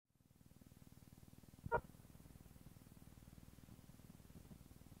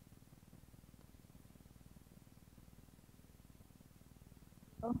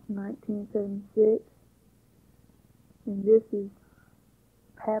Papaw, 1976. And this is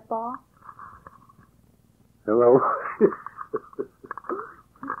Papaw. Hello.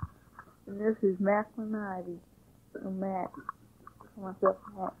 And this is Macklin Ivy. Or Mac. Myself,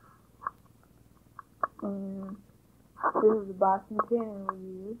 Mac. And this is the bicentennial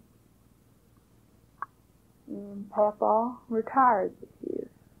year. And Papaw retired this year.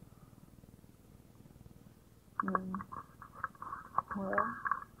 And, well,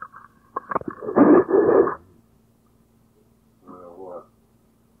 What?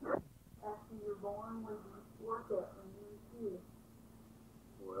 after you're born, where did you work at when you were a kid?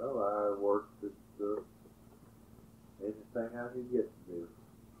 Well, I worked at anything I could get to do.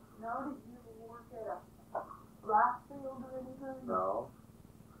 No, did you ever work at a rice field or anything? No,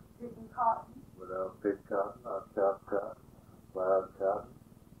 Picking cotton? but I picked cotton, I chopped cotton, plowed cotton,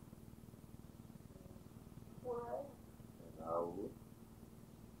 Where? and I would.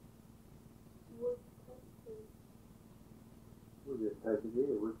 We didn't take it in.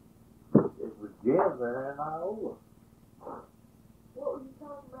 It was Jim there in Iowa. What were you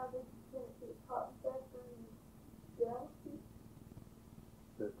talking about? Did you send it to the cotton factory in Galaxy?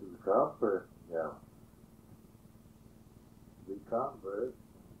 Sent to the cotton press, yeah. Big cotton press,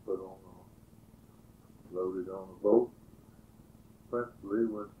 loaded on a boat. Principally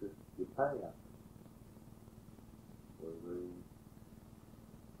went to Japan, where they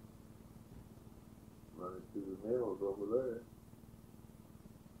run it through the mills over there.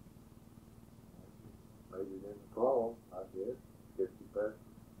 Made it in the fall, I guess, 50 past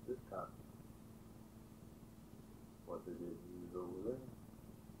this time. What they didn't use over there.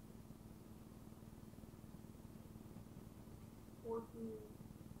 14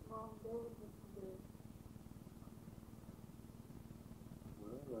 long days with the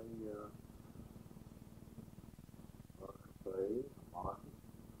Well, they played, market.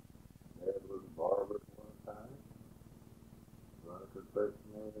 Dad was a barber at one time. Run a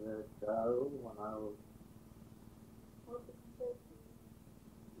confectionery there at Cairo when I was. what's the confection?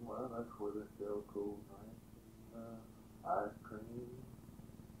 Well, that's where they sell cool drinks, ice cream,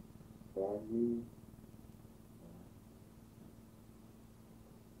 candy.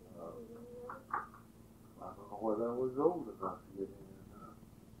 I don't know whether I was old enough to get in or not.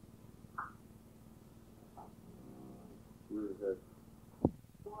 Sure that.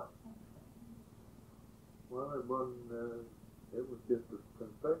 Well, it wasn't. It was just a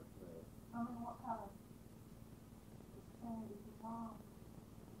confectionery. I mean, what kind of candy did you want?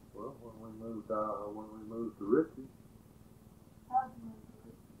 Well, when we moved to Richie, How did you move to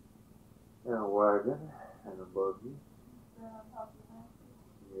it? in a wagon and a buggy. Right on top of the house?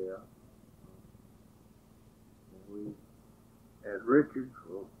 Yeah. And we, at Richard's,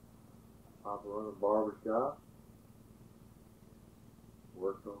 well, Papa run a barber shop,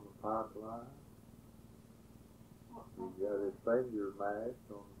 worked on the pipeline. He got his finger mashed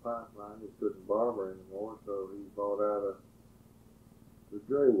on the pipeline. He couldn't barber anymore, so he bought out the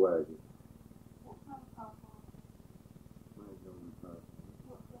dray wagon. What kind of pipeline? Magnolia pipeline.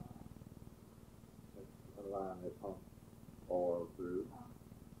 What's that? That's a line they pump oil through.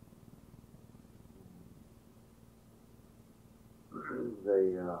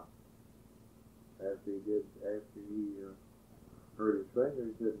 They, after he hurt his finger,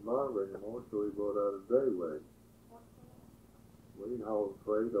 he couldn't barber anymore, so he bought out a dray wagon. What's that? Well, he hauled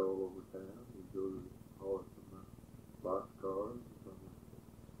freight all over town. He'd go to haul from the boxcars, from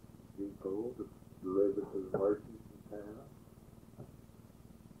the depot to deliver to the merchants in town.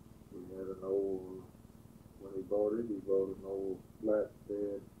 We had an old, when he bought an old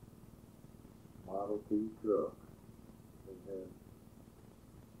flatbed Model T truck. It had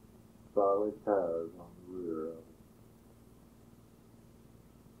solid tires on the rear of it.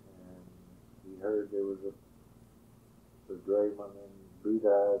 And he heard there was a drayman in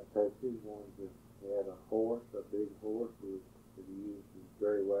Buda, Texas, he had a horse, a big horse that he used his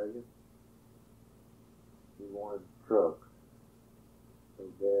dray wagon. He wanted trucks. So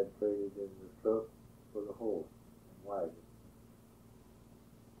Dad traded in the truck for the horse and wagon.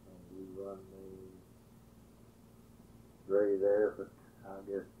 And we run the dray there for, I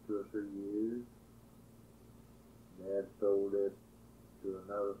guess, 2 or 3 years. Dad sold it to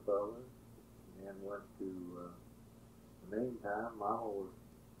another fella and then went to, in the meantime, Mama was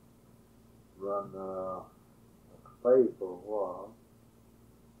run a cafe for a while.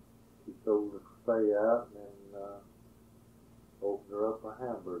 She sold the cafe out and then opened her up a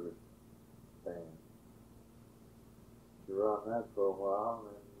hamburger stand. She run that for a while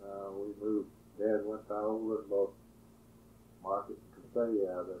and we moved. Dad went to Iowa and bought Market Cafe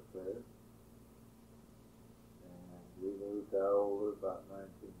out up there. And we moved to Iowa about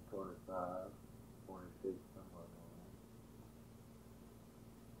 19 25, 26, somewhere like that.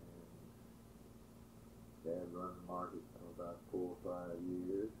 And Dad run the market for about 4 or 5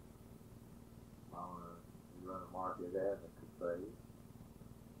 years. Mama run the market at the cafe.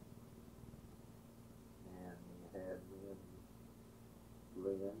 And we had me and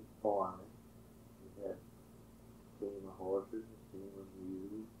Lynn farming. We had a team of horses, a team of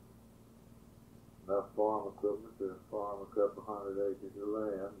mules, enough farm equipment to farm a couple hundred acres of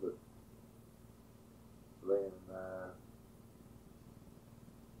land, but Lynn and I,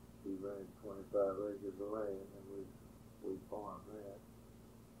 he ran 25 acres of land, and we farmed that.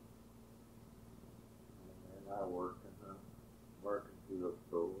 And then I worked in the mercantile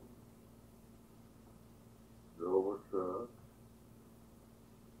store, drove a truck,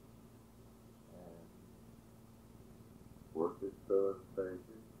 and worked at filling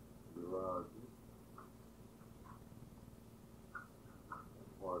stations, garages, and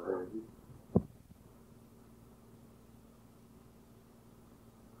what have you.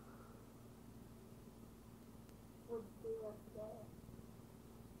 What did you do after that?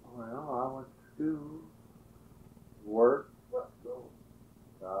 Well, I went to school, worked, What school?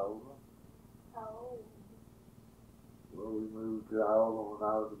 Iowa. How old? Well, we moved to Iowa when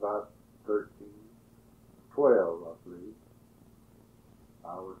I was about 13, 12, I believe.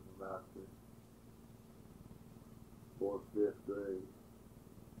 I was in about the 4th, 5th grade.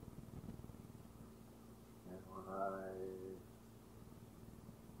 And when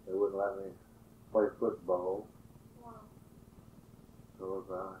they wouldn't let me play football, Wow. so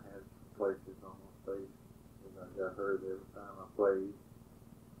I had places on my face, and I got hurt every time I played.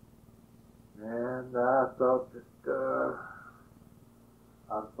 And I thought that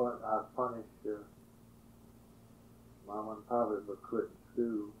I'd punish Mama and Papa by quitting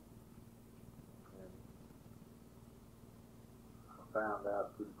school. And I found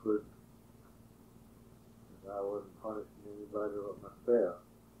out pretty quick that I wasn't punishing anybody but myself.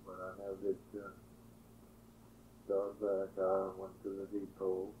 But I never did start back. I went to the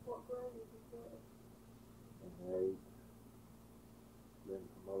depot What grade did you get? in the 8th, then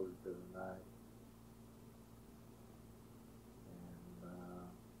promoted to the 9th.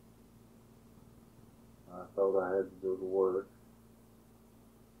 I thought I had to go to work,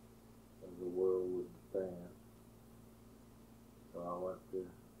 and the world wouldn't stand. So I went to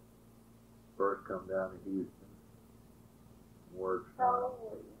first come down to Houston, work. How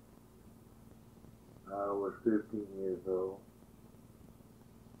old were you? I was 15 years old.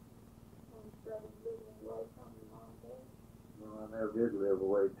 When you started living away from your mom and dad? Well, I never did live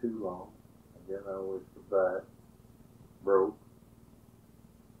away too long. Again, I always back, broke,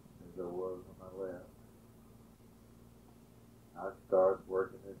 as I was when I left. I started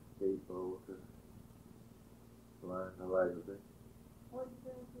working at the depot to learn the language. What did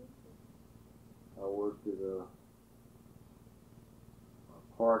you do in Houston? I worked at a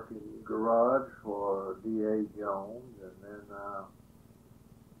parking garage for D.A. Jones, and then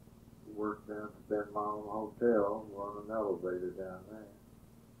worked down at the Ben Mom Hotel, running an elevator down there.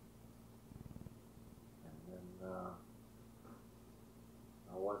 And then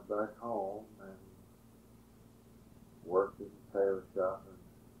I went back home and worked in the tailor shop and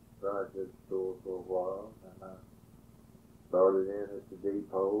dry goods store for a while. And I started in at the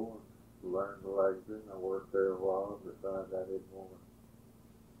depot and learned the language. I worked there a while, decided I didn't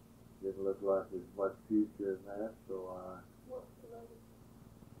look like there's much future in that, so What's the language?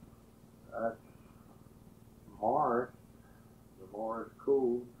 that's Morris, the Morris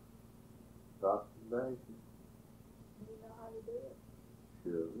Cool, stops and dances. Do you know how to do it?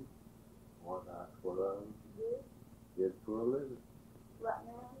 Surely. Well, that's what I Good? did for a living. Right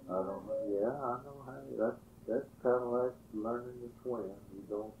now? You I don't know. Yeah, I know how. That's kind of like learning to swim. You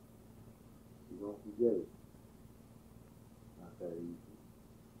don't forget it. Not that easy.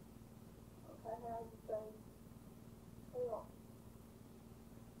 Okay, how do you say tail?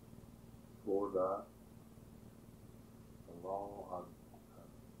 4 dots. A long,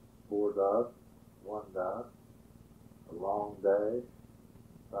 4 dots, 1 dot, a long dash,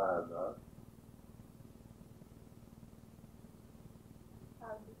 5 dots. How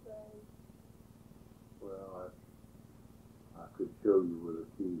do you say? Well, I could show you with a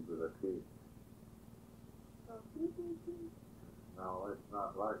key, but I can't. No, it's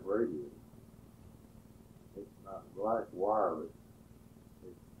not like radio. It's not like wireless.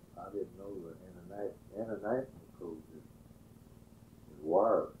 I didn't know the international code is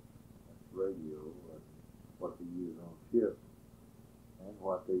wireless. That's radio, and what they use on ships, and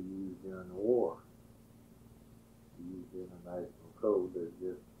what they use during the war. They use the international code. There's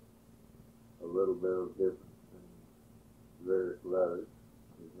just a little bit of difference in various letters.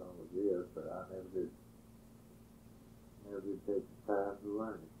 There's is, but I never did take the time to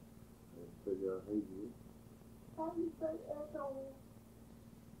learn it. I didn't figure out who did. How do you say S-O?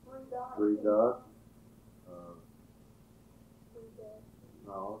 Three dots? Three dots. Three dots.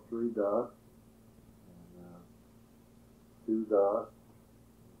 No, three dots. And two dots.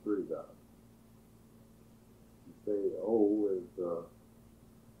 Three dots. You say O is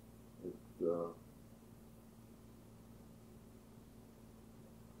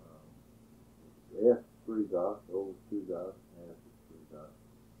S three dots, O two dots, and S is three dots.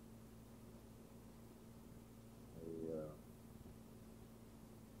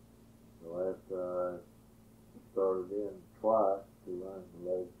 So after I started in twice to learn the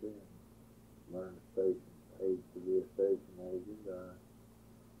lesson and learn the station age to be a station agent,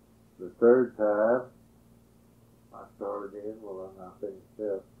 the third time I started in, well, I finished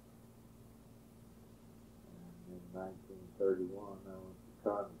up. And in 1931, I went to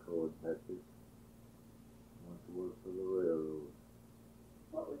Concord, Texas. Went to work for the railroad.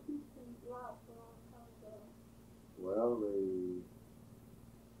 What was Houston's like a long time ago? Well,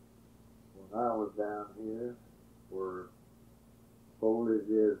 when I was down here, where Foley's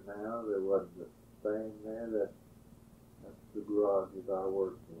is now, there wasn't the thing there. That's the garage that I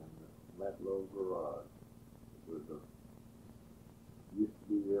worked in, the Metlow Garage. It was used to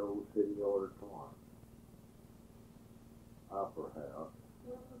be the old city auditorium, opera house.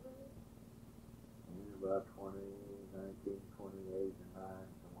 When was it? In about 1928 or 9,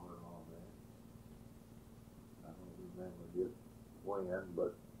 somewhere along there. I don't remember just when,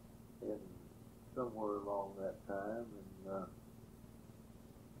 but in somewhere along that time, and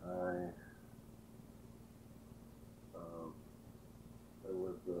there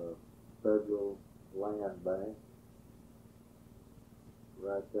was a federal land bank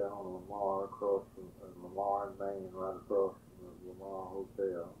right there on Lamar, across from Lamar and Main, right across from the Lamar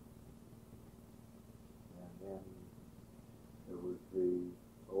Hotel. And then there was the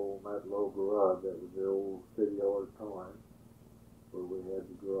old Metlow Garage. That was the old city auditorium where we had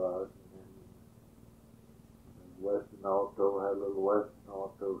the garage. And then Western Auto had a little Western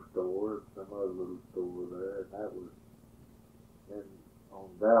Auto store, and some other little store there. And that was then on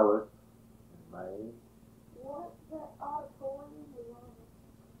Dallas in Maine. What's that auditorium belong?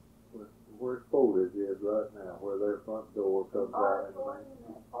 Where Foley's is right now, where their front door comes out. Auditorium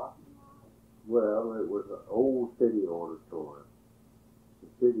in that parking lot? Well, it was an old city auditorium. The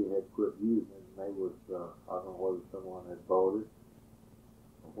city had quit using it, and they was, I don't know whether someone had bought it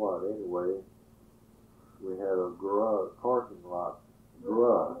or what. Anyway, we had a garage, parking lot,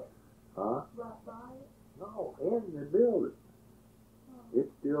 garage. Huh? Right by it? No, in the building. It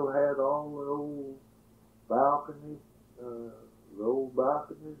still had all the old balconies,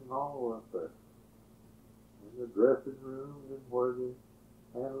 and all up there. In the dressing rooms and where they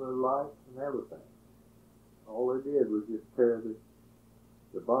handled the lights and everything. All they did was just tear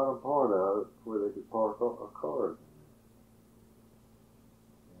the bottom part out where they could park a cars in.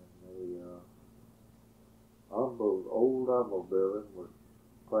 And the old Umbo building was,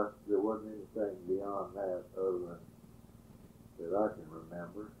 there wasn't anything beyond that other than that I can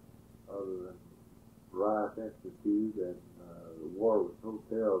remember, other than Rice Institute and the Warwick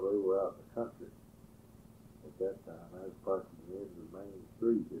Hotel. They were out in the country at that time. That was practically in the main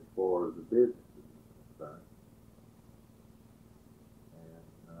street as far as the business is concerned.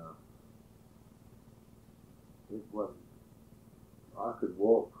 And it wasn't, I could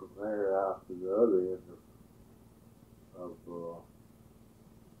walk from there out to the other end of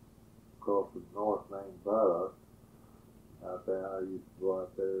across the North Main Viaduct. Out there, I used to go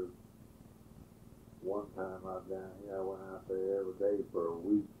out there. One time I was down here, I went out there every day for a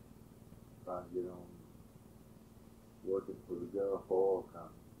week trying to get on working for the Gulf Oil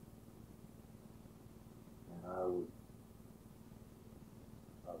Company. And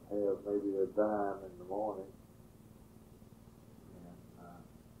I'd have maybe a dime in the morning, and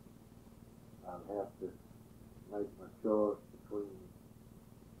I'd have to make my choice between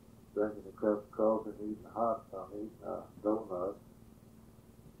drinking a cup of coffee and eating a donut,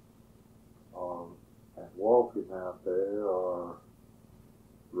 and walking out there, or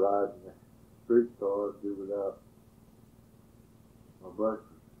riding the streetcar to do without my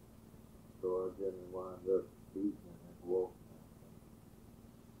breakfast. So I generally wind up eating and walking.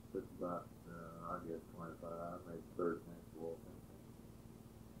 Took about, I guess, 25, maybe 30 minutes walking.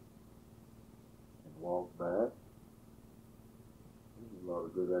 And walk back. There's a lot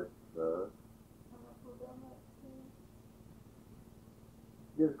of good exercise.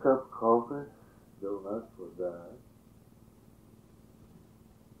 Get a cup of coffee, donuts for a dime.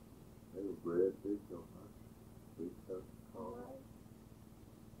 They were bread, big donuts, big cup of coffee.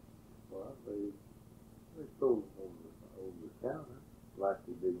 they sold them over the counter like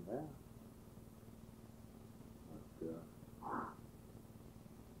they do now. But,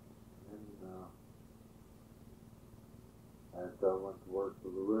 after I went to work for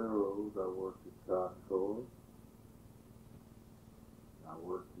the railroad, I worked at Cotton Corps. I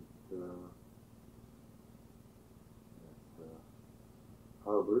worked at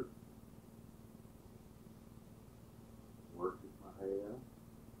Hubbard. Worked at Mahia.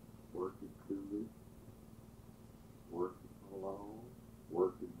 Worked at Cooley. Worked at Malone.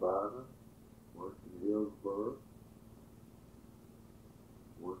 Worked at Byron. Worked at Hillsborough.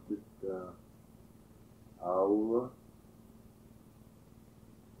 Worked at Iowa.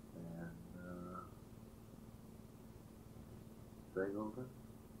 Singleton,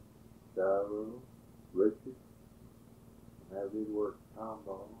 Skyro, Richard, never did work at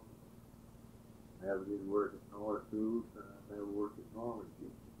Tomball, never did work at North Schools, and I never worked at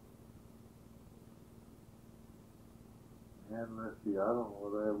Normandy. And let's see, I don't know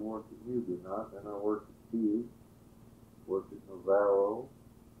whether I ever worked at Newby or not. Then I worked at Hughes, worked at Navarro,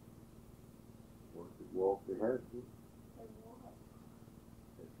 worked at Walter Heskey,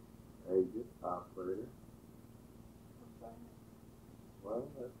 agent, operator. Well,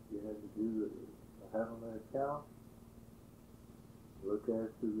 you had to do have an account, look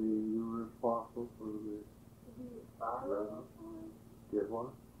after you were responsible for the revenue. Get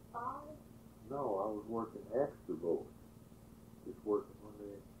what? No, I was working extra board. Just working when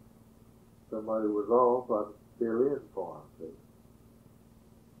somebody was off, I'd fill in for them. See?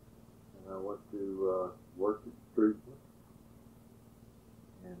 And I went to work at Streetman.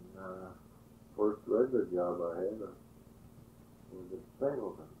 And first regular job I had was at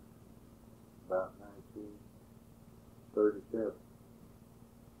Singleton, about 1937.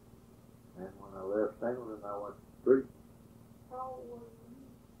 And when I left Singleton, I went to Streetman. How old were you?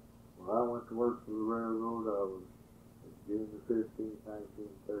 When I went to work for the railroad, I was June the 15th,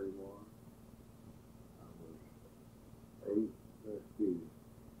 1931. I was 8, let's see.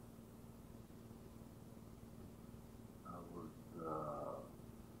 I was,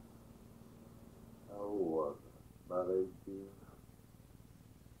 how old was I? About 18.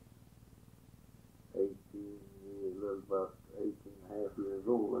 18 years, a little about 18 and a half years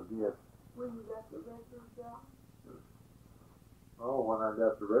old, I guess. When you got the regular job? Oh, when I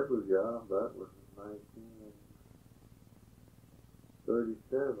got the regular job, that was in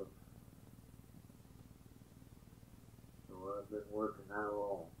 1937. So I've been working how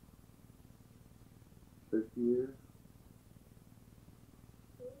long? 6 years?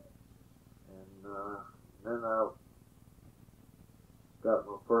 And then I got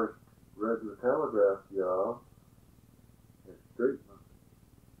my first regular telegraph job at Streetman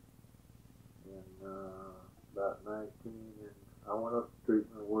in about 19, and I went up to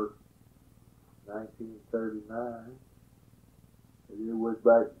Streetman and worked 1939. And it was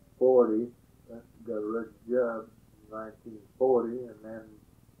back to 40. I got a regular job in 1940, and then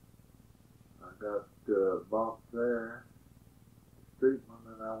I got bumped there at Streetman,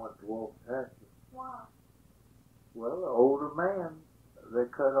 and I went to Walter Heskey. Why? Well, an older man. They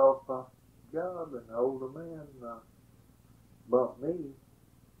cut off my job, and the older man bumped me.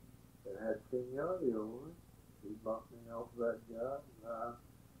 That had seniority over it. He bumped me off that job, and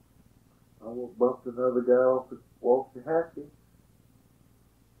I bumped another guy off at Walter Heskey,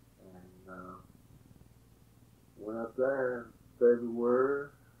 and went up there in February,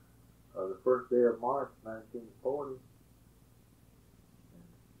 the first day of March, 1940, and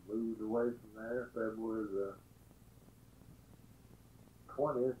moved away from there February the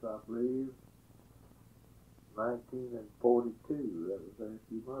 20th, I believe, 1942. That was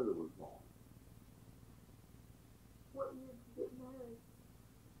after your mother was born. What year did you get married?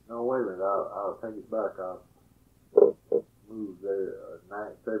 No, wait a minute. I'll take it back. I moved there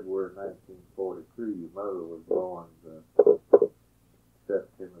February 1943. Your mother was born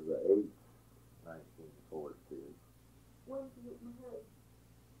September the 8th, 1942. When did you get married?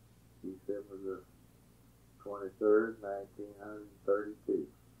 December the 23rd, 1932.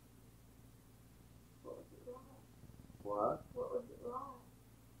 What was it like? What? What was it like?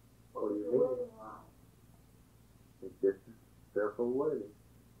 What What do was you your mean? wedding like? It's just a simple wedding.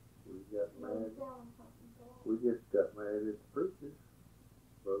 We got You were married. telling something bad. We just got married at the preacher's.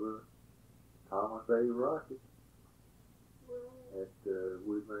 Brother Thomas A. Rocket. Well,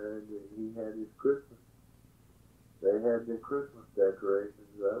 We married, and he had his Christmas. They had their Christmas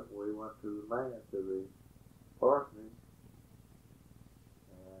decorations up. We went to the parsonage,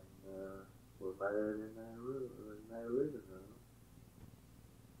 and we're married in their room, in their living room,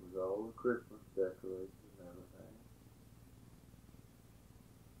 with all the Christmas decorations and everything.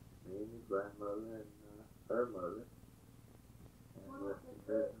 Me and the grandmother and her mother. And Why with not the the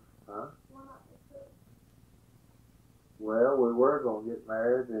business. church? Huh? Why not the church? Well, we were going to get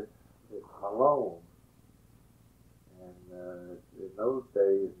married at Malone. And in those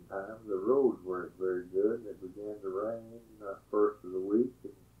days and times, the roads weren't very good. It began to rain first of the week,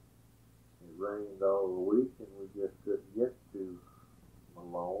 and it rained all the week, and we just couldn't get to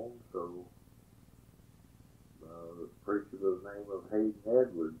Malone. So the preacher by the name of Hayden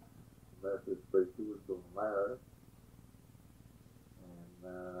Edwards, Methodist preacher, was going to marry us. And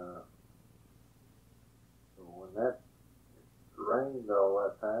so when that rained all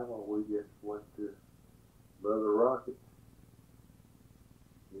that time, well, we just went to Brother Rocket.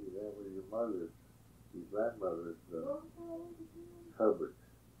 Gee, that was your grandmother's Hubbard,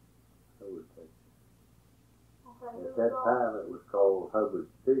 Texas. Okay, At that time, it was called Hubbard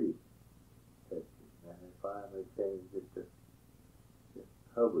City, Texas, and they finally changed it to just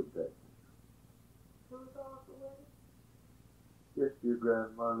Hubbard, Texas. Who was all at the wedding? Just your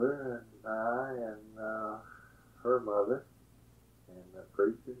grandmother and I and her mother and the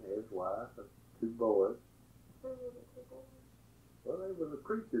preacher and his wife and 2 boys. Who were the 2 boys? Well, they were the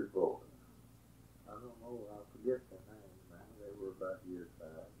preacher's boys. I don't know, I forget their names now. They were about your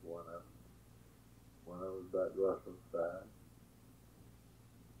size, one of them. One of them was about Russell's size.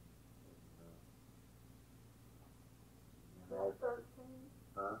 About 13.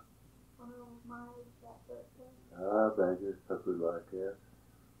 Huh? One of them was my age, about 13. They just took it like that.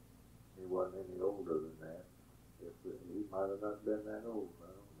 He wasn't any older than that. He might have not been that old, I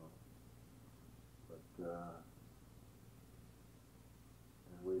don't know. But,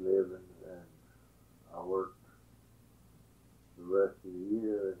 and we lived and I worked the rest of the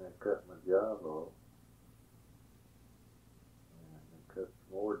year and they cut my job off. And they cut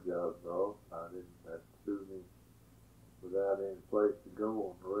some more jobs off. That threw me without any place to go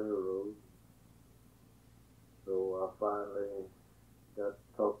on the railroad. So I finally got to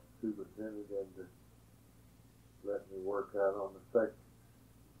talk to the superintendent into letting me work out on the section.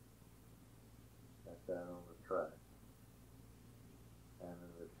 That's out on the track. And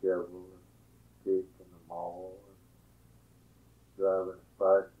the shovel and stick and the maul and driving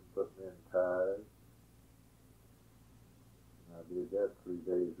spikes and putting in tires. And I did that 3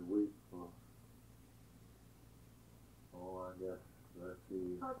 days a week for, I guess, let's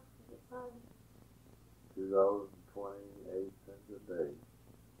see, How did you get paid? $2.28 a day.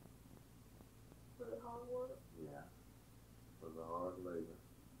 For the hard work? Yeah, for the hard labor.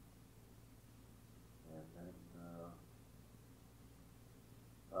 And then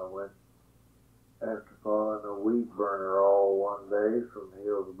I went after following a weed burner all one day from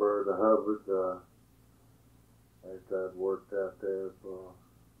Hillsboro to Hubbard. After I'd worked out there for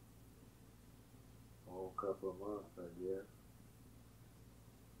a couple of months, I guess.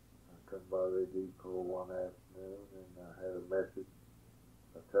 I come by the depot one afternoon and I had a message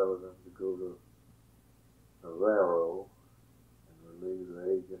telling them to go to Navarro and relieve the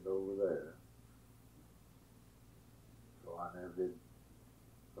agent over there. So I never did,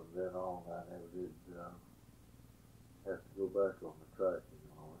 from then on, I never did have to go back on the track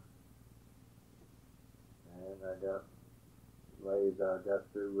anymore. And I got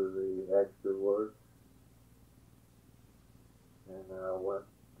through with the extra work, and I went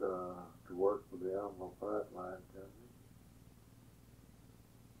to work for the Alamo Pipeline Company.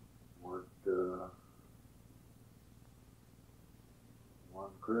 Worked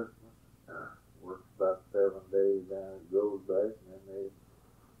one Christmas, worked about 7 days down at Goldback, and then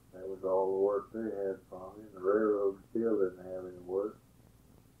that was all the work they had for me, and the railroad still didn't have any work.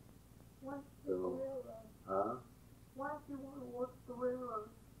 Why did you get the railroad? Huh? Why did you want to work the railroad?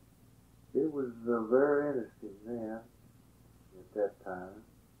 It was very interesting then, at that time.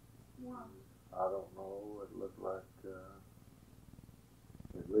 Why? I don't know, it looked like,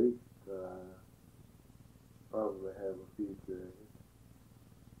 at least, probably have a future in it.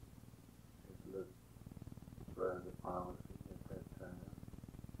 It looked rather promising at that time.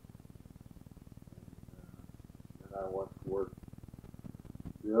 And then I went to work.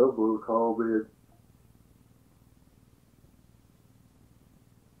 The elbow called me and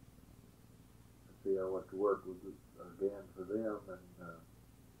I went to work again for them, and I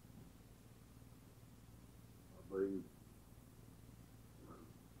believe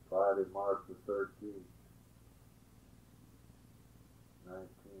Friday, March the 13th,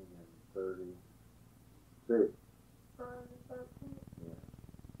 1936. Friday the 13th? Yeah.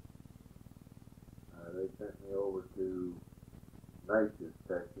 They sent me over to Natchez,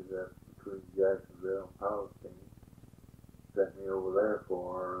 Texas. That's between Jacksonville and Palestine. Sent me over there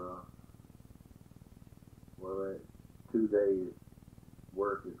for 2 days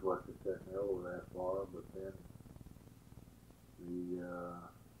work is what they sent me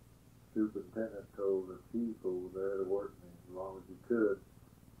superintendent told the chief over there to work me as long as he could.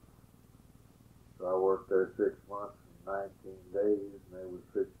 So I worked there 6 months and 19 days, and they was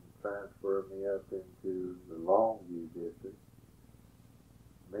fixing to transfer me up into the Longview district.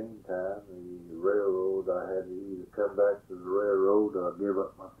 Meantime, the railroad, I had to either come back to the railroad or give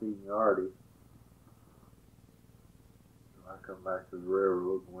up my seniority. So I come back to the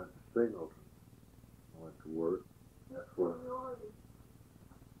railroad and went to Singleton. I went to work.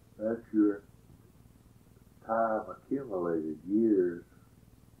 That's your time accumulated, years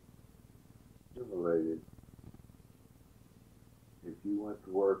accumulated. If you went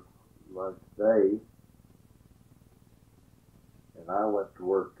to work like today, and I went to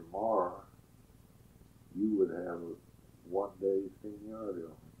work tomorrow, you would have a 1 day seniority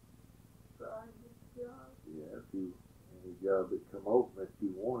on me. Yeah, if you, any job that come open that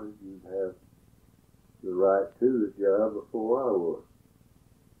you wanted, you'd have the right to the job before I was.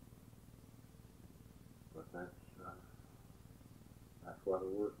 But that's what I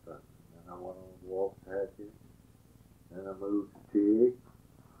worked on. And then I went on to Waxahachie. Then I moved to Tig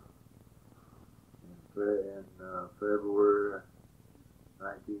in February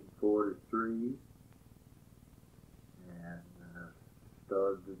 1943, and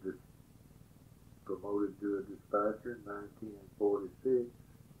started promoted to a dispatcher in 1946,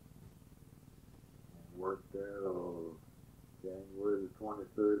 and worked there till January the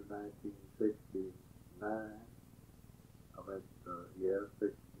 23rd, 1969.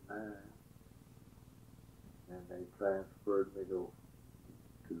 69. And they transferred me to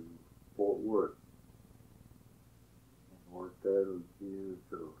Fort Worth. And worked there till June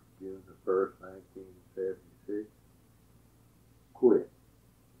the 1st, 1976. Quit.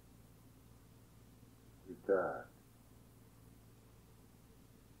 Retired.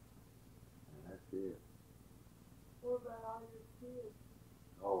 And that's it. What about all your kids?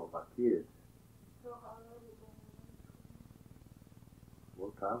 All of my kids. So how they were born?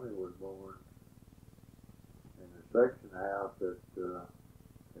 Well, Tommy was born in the section house at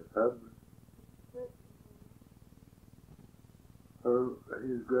Hubbard.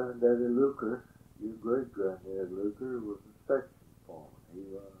 His granddaddy Luker, your great granddaddy Luker, was a section foreman. He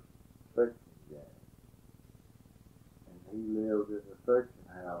was a section guy. And he lived in the section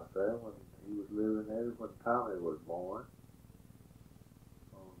house there when he was living there when Tommy was born.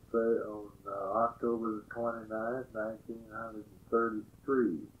 On October the 29th,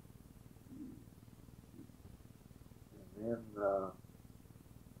 1933. And then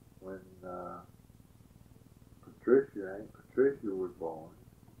when Patricia was born,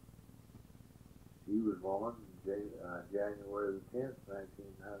 she was born January the 10th,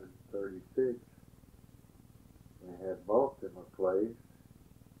 1936. They had bought them a place,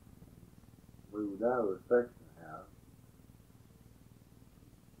 moved out of the section house.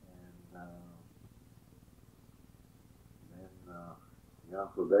 Then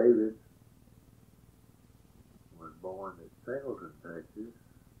Uncle David was born at Singleton, Texas,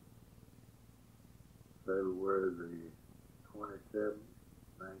 February the 27th,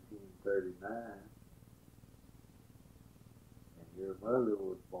 1939. And your mother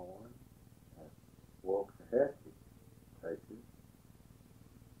was born at Waxahachie, Texas,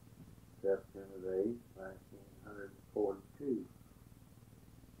 September the 8th, 1942.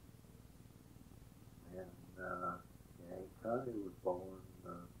 And Aunt Connie was born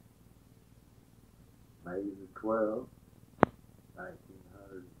May the 12th,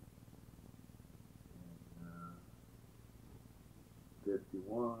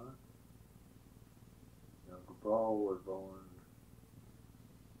 1951. Uncle Paul was born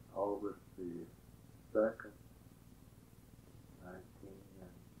August the 2nd,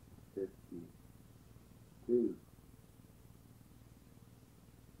 1952.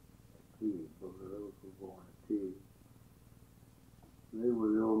 Both of those were born at Tig. They were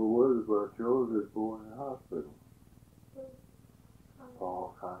the older ones, but yours was born in the hospital.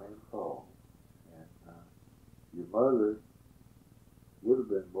 Paul, Connie, and Paul. And your mother would have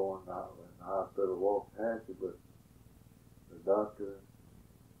been born in the hospital of Waxahachie, but the doctor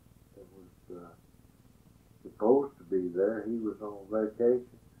that was supposed to be there, he was on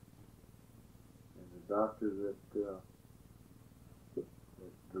vacation. And the doctor that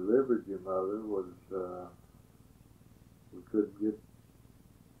delivered your mother was, we couldn't get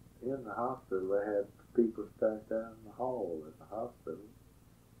in the hospital. They had people stacked out in the hall at the hospital.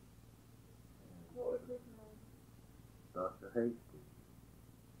 And What was his name? Dr. Hastings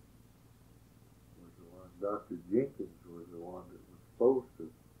was the one. Dr. Jenkins was the one that was supposed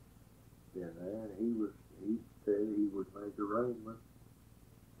to be in there, and he said he would make arrangements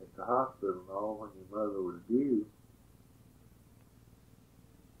at the hospital and all when your mother was due.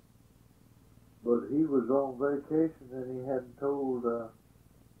 But he was on vacation and he hadn't told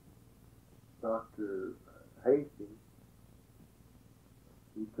Dr. Hastings.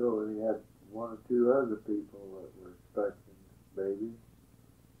 He told he had one or two other people that were expecting babies.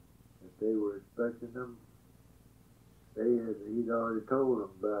 If they were expecting them, he'd already told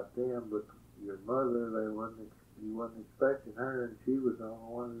them about them, but your mother, you wasn't expecting her, and she was the only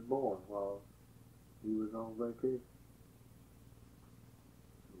one that was born while he was on vacation.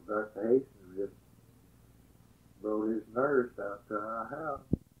 Dr. Hastings just brought his nurse out to our house.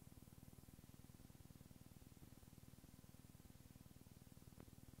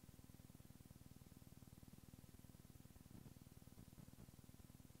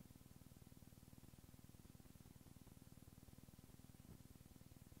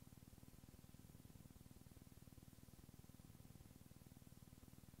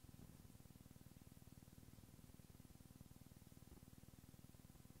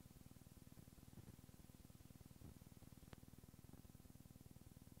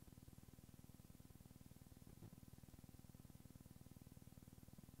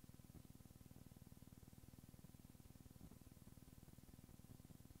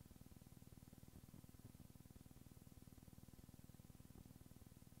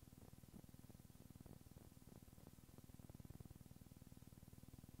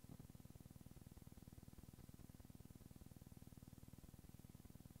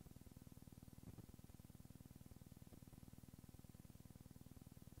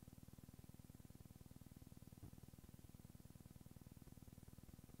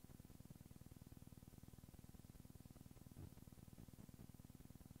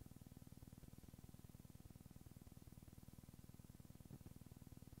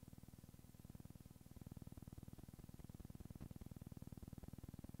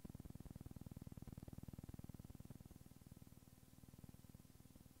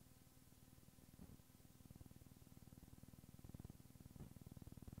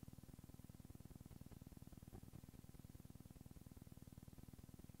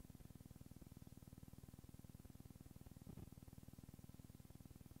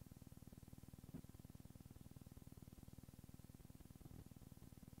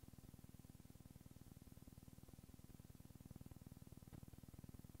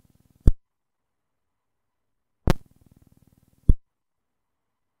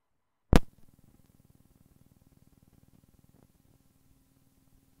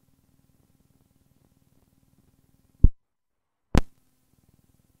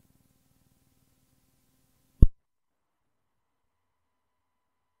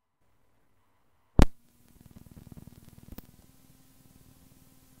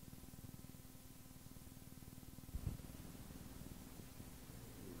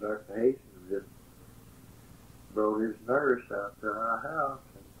 Dr. Hastings just brought his nurse out to our house,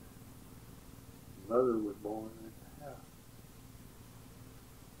 and mother was born in the house.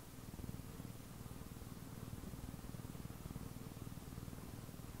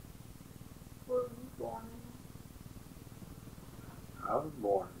 Where were you born in? I was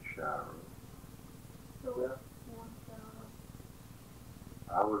born in Shiro. So where born in Charlotte?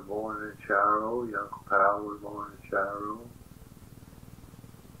 I was born in Shiro. Your Uncle Papaw was born in Shiro.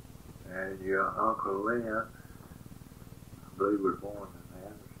 And your Uncle Lynn, I believe, was born in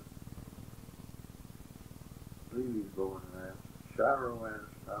Anderson. I believe he was born in Anderson. Shiro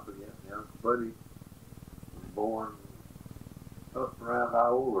Anderson, I forget. Your Uncle Buddy was born up around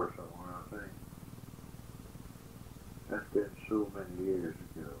Iowa or somewhere, I think. That's been so many years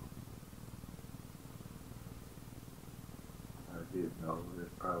ago. I did know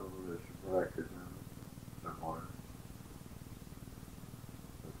there's probably some records in it somewhere.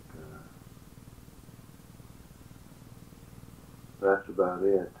 That's about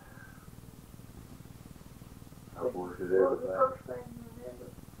it. I've worked at everything. What was the first thing you remember?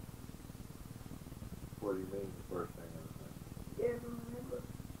 What do you mean, the first thing everything? You ever remember?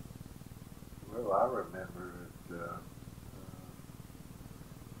 Well, I remember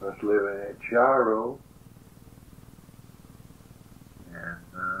us living at Shiro and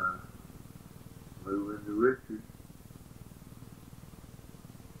moving to Richards.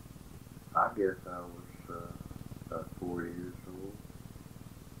 I guess I was about 4 years old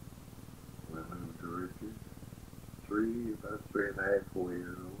when I moved to Richards. About 3.5, 4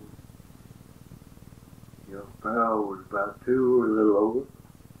 years old. Young Papaw was about 2 or a little older.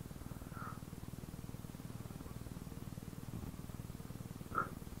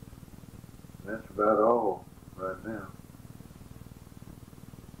 That's about all right now.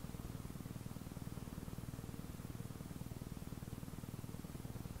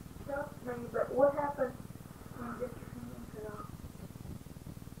 Talk to me, but what happened when you got your hand cut off?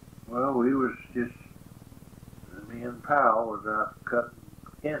 Well, we was just, me and Papaw was out cutting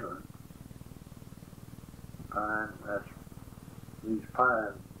kindling. Pine, that's these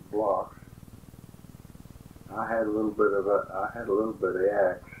pine blocks. I had a little bit of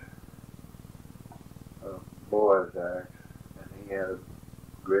axe, a boy's axe, and he had a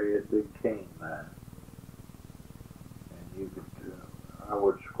great big cane knife. And you could, I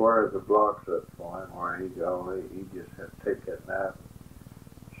would square the blocks up for him, where he just had to take that knife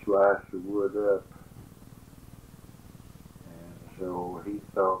and slice the wood up. And so he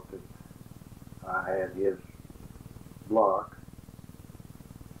thought that I had his block.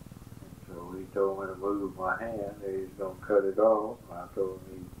 So he told me to move my hand, that he's going to cut it off. And I told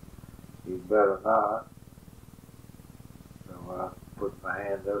him he'd better not. So I put my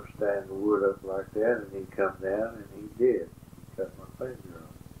hand up, stand the wood up like that, and he come down, and he did. He cut my finger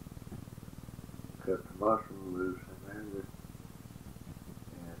off. Cut the muscle loose in there.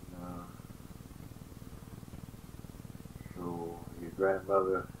 And so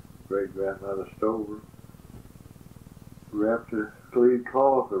your great-grandmother Stover wrapped a clean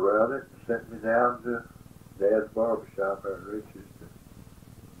cloth around it and sent me down to Dad's barbershop at Rich's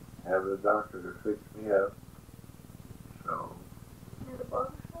to have the doctor to fix me up. So, Near the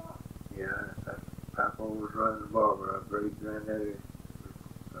barbershop? yeah, that's Papaw was running the barber. Our great-granddaddy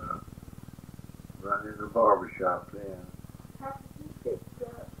running the barbershop then. How did you fix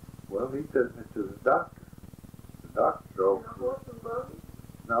that? Well, he took me to the doctor. The doctor drove. In a horse and buggy?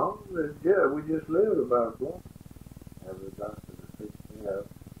 No, yeah, we just lived about a block. Have the doctor to fix me up.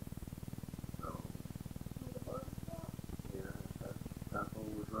 So, Near the barbershop? yeah, that's Papaw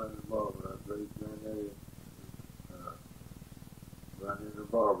was running the barber. Our great-granddaddy running the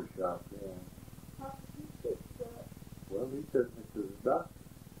barbershop then. How did you fix that? Well, he took me to the doctor.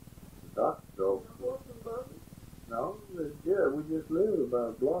 The doctor drove. In a horse and buggy? No, yeah, we just lived about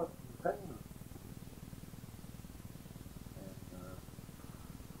a block from town. And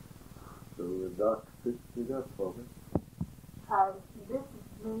so the doctor fixed it up for me. Hi, this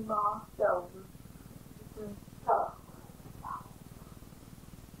is me, Ma Stover. This is tough.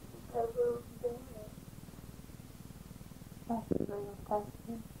 Because we're doing it. That's real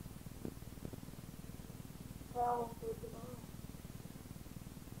tasty. How old is your mom?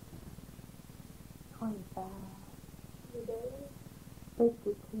 25. Your dad?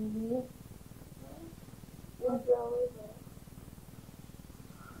 52 years. Where y'all live at?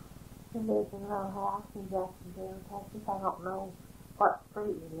 He lives in a little house in Jacksonville, Texas. I don't know what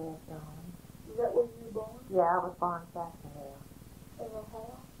street he lived on. Is that where you were born? Yeah, I was born in Jacksonville. In a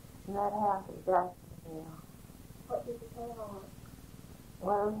house? In that house in Jacksonville. What did you have on it?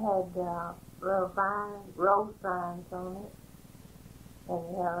 Well, we had little vines, rose vines on it. And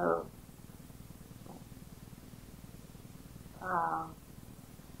we had little,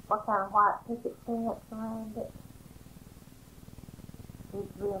 what kind of white picket fence around it?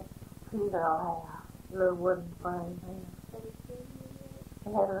 It's real cute little house, little wooden frame house. Had a TV in it?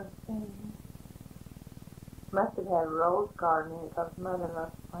 It had a little thing. Must have had a rose garden in it because Mother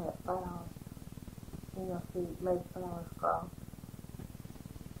loves to plant flowers. You know, she made flowers grow.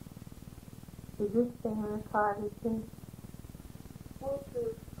 Is this thing in the car, did you? What's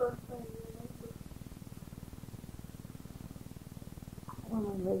the first thing you remember? When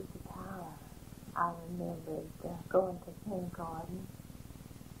we moved to Tyler, I remembered going to kindergarten.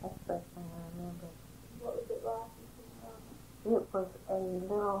 That's the first thing I remember. What was it like in kindergarten? It was a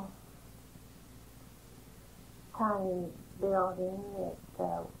little tiny building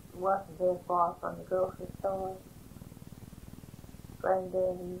that wasn't very far from the grocery store.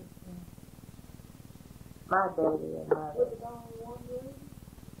 Granddaddy, my daddy and mother. Was it only one room?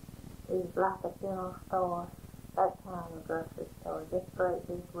 It was like a general store, that kind of grocery store, just great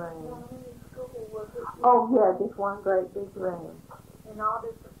big How room. many school was it? Oh yeah, just one great big room. In all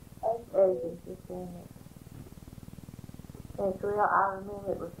different ages? Ages just in it. It's real, I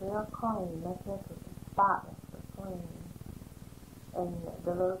remember it was real clean, nothing was spotless or clean. And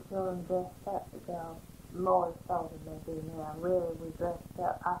the little children dressed up to go, more so than they do now. Really, we dressed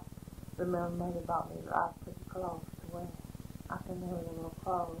up. I remember Mother bought me lots of clothes to wear. I can remember the little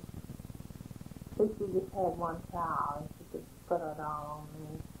clothes. She just had one child and she could put it all on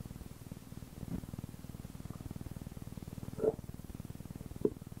me.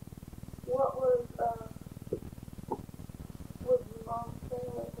 What was your mom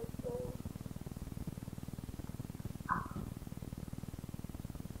sell at the store?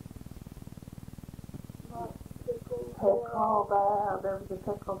 Like Pickle barrel, there was a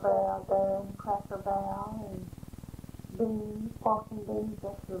pickle barrel there and cracker barrel and beans, pork and beans.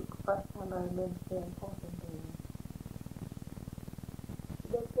 That's the first time I remember seeing pork and beans.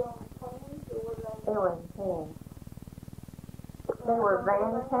 That's the only they were in Kansas. They were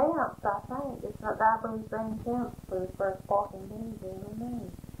Van Camps, I think. It's not I believe Van Camps for the first 14 days they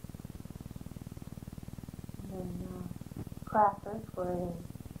remained. And then crackers were in,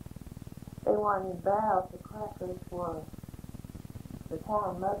 they weren't in barrels, the crackers were, the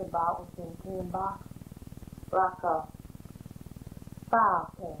town mother bought was in tin boxes, like a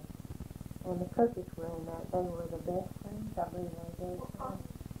file case. And the cookies were in that. They were the best things, I believe they were best things.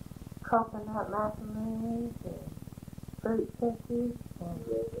 Coconut macaroons and fruit cookies and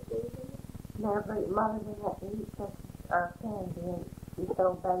never mother didn't have to eat cookies or candy and she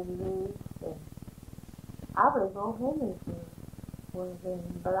sold baby Ruths and I believe old Henry's was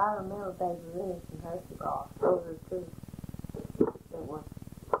in, but I remember baby Ruths and Hershey bars. Those are two that were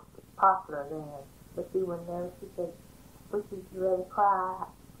popular then. But she wouldn't never, she said, would you rather cry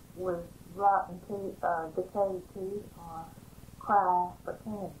with rotten teeth, decayed teeth or cry for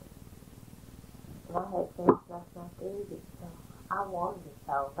candy? And I had things that's not to eat it, so I wanted it,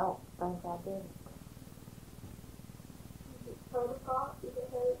 so don't think I didn't. Soda pop, you can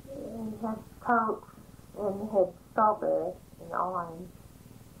have it too. And it had Coke, and it had strawberry and orange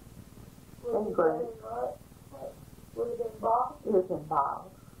and grape. Would it have been bottles? It was in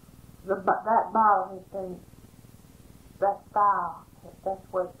bottles. That bottle has been, that style, that's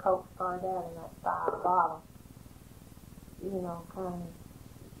where Coke started out in that style bottle. You know, kind of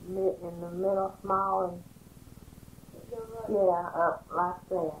in the middle, small, and yeah, up like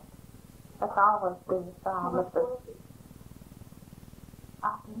that. That's always been the style. But the, I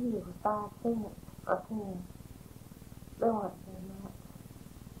believe it was 5 cents or 10. There wasn't very much.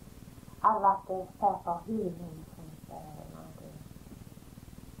 I like to have Papaw here in the there, and I do.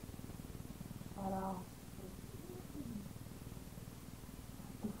 At all.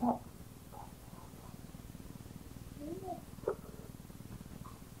 Is that?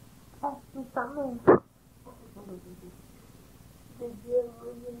 Ask me something. Did you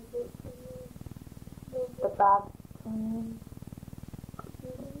ever read it to me? The Bible 10.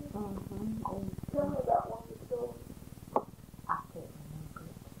 Tell me about one of the stories. I can't remember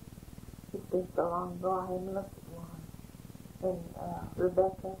it. It's been so long ago I haven't looked at one. And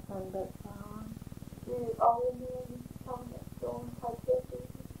Rebecca sang that song. Did all of them tell me that story like that?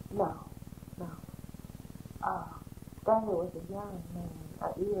 No. Daddy was a young man.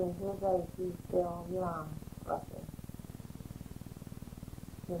 Even his age, he was still young, looking.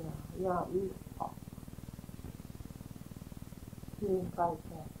 You know, young, youthful. He didn't play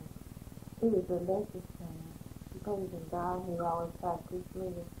Catholic. He was a religious man. He believed in God. He always had to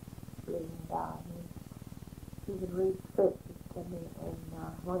believe in God. He would read scriptures to me, and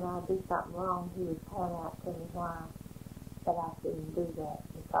when I do something wrong, he would point out to me why that I shouldn't do that,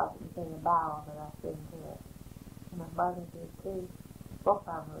 because it was in the Bible that I shouldn't do it. And my brother did too. Both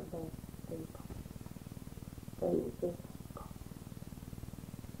of them were good people. They were good people.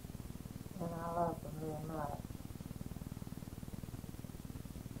 And I loved them very much.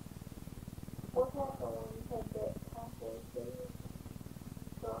 What happened when you had that typhoid fever?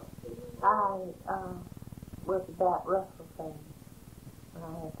 I was about Russell phase when I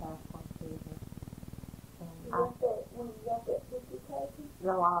had typhoid fever. And When you got that 50 cases?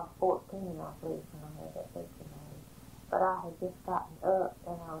 No, I was 14, I believe, when I had that 50 cases. But I had just gotten up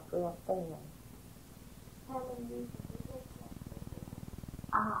and I was real thin. How many years did you have typhoid?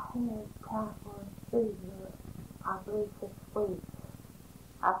 I had typhoid fever, I believe 6 weeks.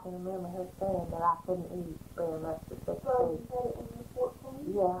 I can remember her saying that I couldn't eat very much for 6 So weeks. you had it when you were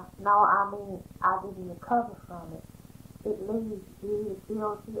 14? Yeah, no, I mean, I didn't recover from it. It leaves you, it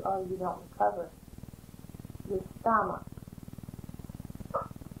kills you, or you don't recover. Your stomach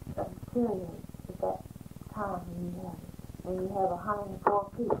deteriorates at that time when you have it. When you have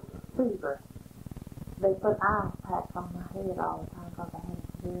 104 fever, they put ice packs on my head all the time because I had a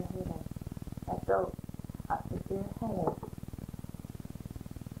severe headache. That's a severe headache.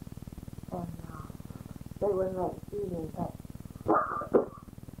 And they wouldn't let you eat anything.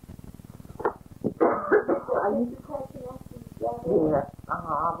 Are you taking after you got it? Yeah, I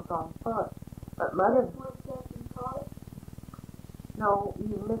was on foot. But Mother, Was that in college? no,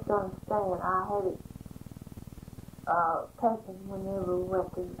 you misunderstand. I had it taken whenever we went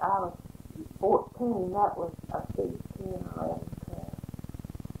to, I was 14, that was a 10, 11, 12.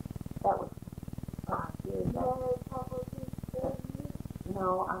 That was 5 years You ago. had typhoid fever 4 years?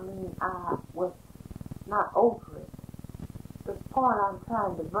 No, I mean, I was not over it. The point I'm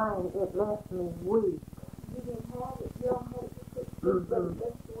trying to bring, it left me weak. You didn't have it. You don't have it for 6 weeks, but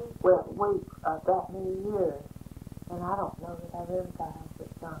that's the week. Well, weak that many years. And I don't know that I've ever got off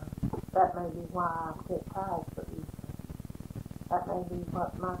it done. That may be why I get tired so easily. That may be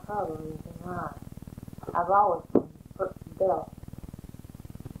what my trouble is in life. I've always been delicate,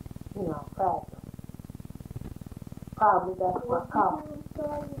 fragile. Probably that's what caused it.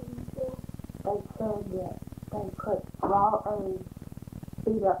 They said that they put raw eggs,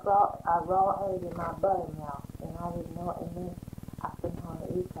 beat up raw egg in my buttermilk, and I didn't know what it meant. I couldn't hardly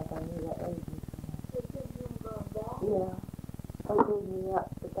eat because I knew that egg was yeah, they beat me up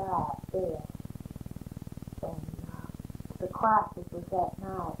to die there. And the crisis was that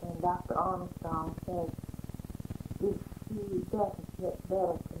night, and Dr. Armstrong said, if she doesn't get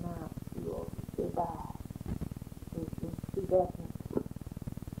better tonight, she'll die. She doesn't.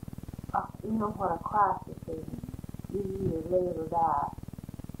 You know what a crisis is. You either live or die.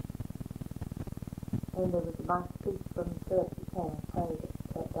 And there was a bunch of people from the church that came and prayed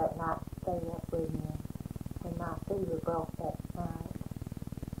that night to stay up with me. When my fever broke that night.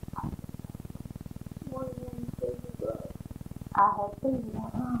 What do you mean fever broke? I had fever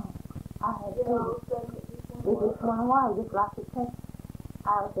that night. I had fever. It just went away, just like it took. I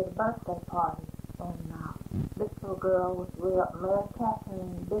was at a birthday party, and this little girl was Mary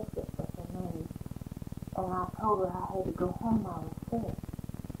Catherine Bishop was her name. And I told her I had to go home, I was sick.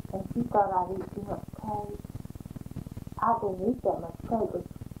 And she thought I'd eat too much cake. I didn't eat that much cake.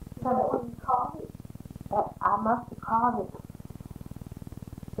 But when you caught it? I must have caught it.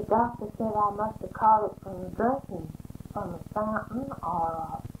 The doctor said I must have caught it from drinking from a fountain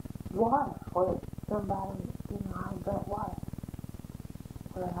or water, where somebody, I drank water.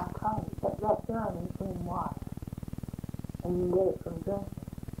 Where I caught it. That germ is in water. And you get it from drinking.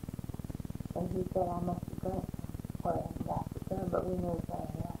 And he said I must have drank where I got the germ, but we never found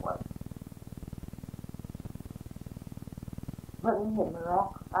out what. But isn't it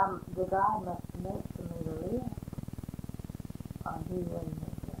miraculous? The God must have meant for me to live. Or he wouldn't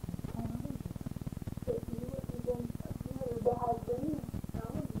have let me come. If you would have died then,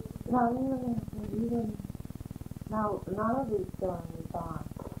 no, you didn't. No, none of these germs are gone.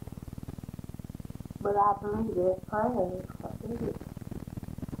 But I believe there's prayers. I did it.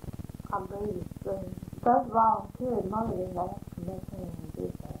 I believe those volunteers, Mother didn't ask to make anything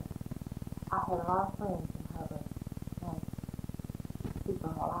did that. I had a lot of friends in her.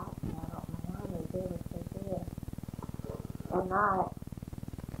 People like me, I don't know why they did what they did. And I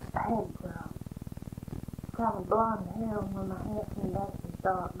had kind of blonde hair when my hair came back to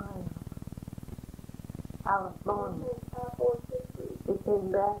dark brown. I was born.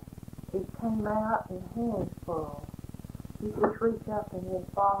 It came out in hands full. You just reach up and it'd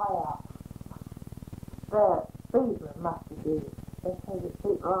fall out. That fever must have did it. They say the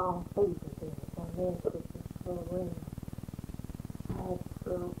long fever did it. And then it was this little ring. I had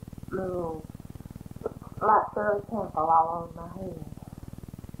this little like Shirley Temple all over my head.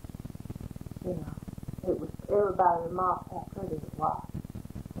 It was, everybody remarked how pretty it was.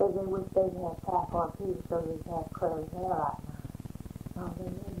 They wish they'd have Papaw too, so they'd have curly hair like mine. No, they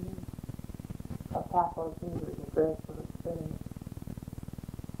didn't. But Papaw was a dreadful experience.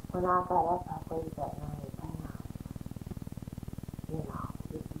 When I got up, I weighed about 90 pounds.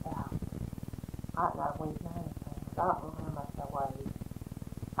 Just about. I weighed 90 pounds. I don't know how much I weighed.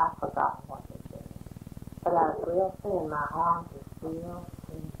 I've forgotten what they said. But I was real thin. My arms were real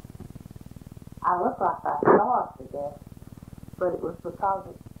thin. I looked like I starved to death, but it was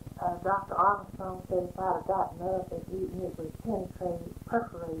because Dr. Armstrong said if I'd have gotten up and eaten, it would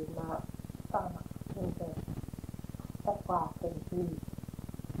perforated my stomach. That's why I couldn't eat.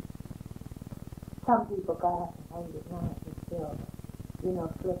 Some people got up and ate at night and still,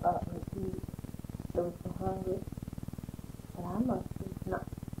 slip up and eat. They were so hungry. But I must have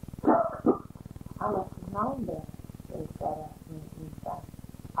known better. They sat up and eat.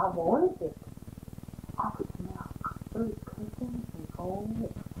 I wanted it. I could smell food cooking and going.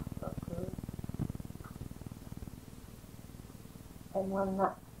 It was so good. And one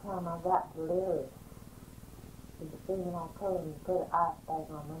time I got delirious. The thing I told him to put an ice bag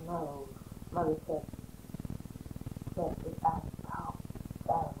on my nose. Mother said that if I talked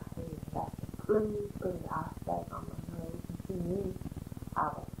out of my head, I said, please put an ice bag on my nose. And she knew I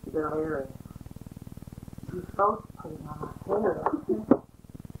was delirious. You're supposed to put it on my head.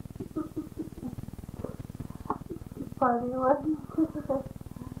 Funny, wasn't it?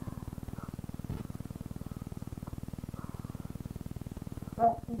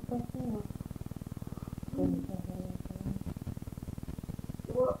 That's interesting.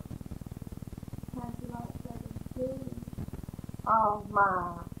 What? How'd you like 17? Oh my,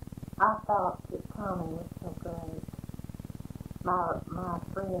 I thought that Tommy was so great. My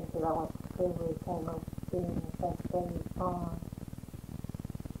friends that I went to school with came over to see him and said they was born.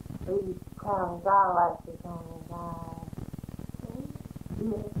 He used to count his eyelashes on his eyes.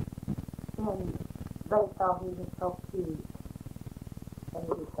 Yes. And they thought he was so cute. And he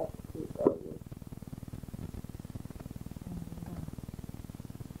was such a cute baby.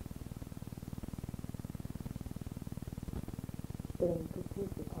 Then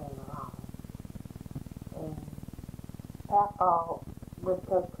Patricia came along. And Papaw would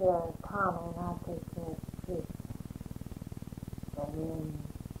take care of Tommy and I'd take care of Patricia. And then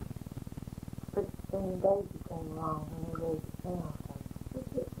 16 Daisy came along and he raised the family.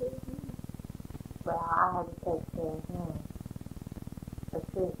 Well, I had to take care of him.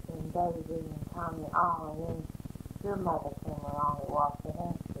 Patricia and Daisy and Tommy all, and then your mother came along and walked the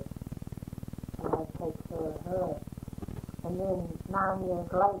Hester. And I had to take care of her. And then 9 years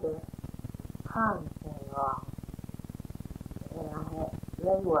later, Connie came along. And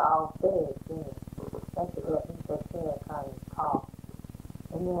they were all fed then. They could let me take care of Connie's cough.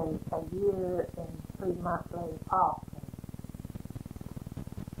 And then a year and 3 months later, Paul came.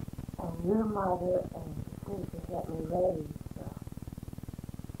 And your mother and Patricia helped me raise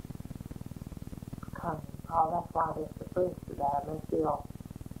Connie and Paul. That's why they're the first to die. They feel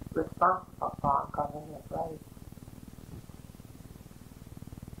responsible for them because they have raised.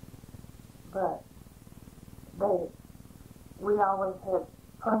 But we always had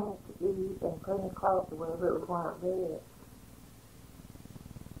plenty to eat and plenty of clothes to wear, but we weren't rich.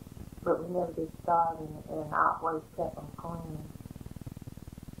 But we never did starve and I always kept them clean.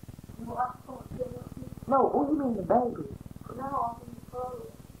 No, what do you mean the babies? No, I mean the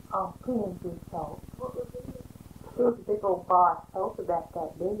clothes. Oh, P&G soap. What was it? It was a big old bar of soap about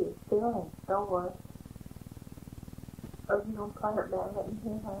that big. It's still in stores. Oh, you don't play it back? Let me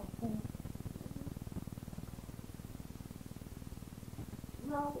hear how I sing.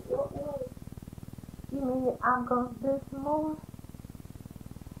 No, what was? You mean I'm going to do some more?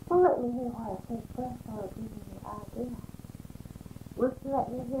 Well, let me hear what I said first, so I'll give you an idea. Would you let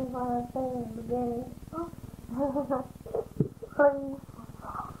me hear what I said in the beginning? Please?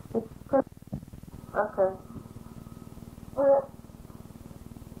 It's pretty. Okay. Well,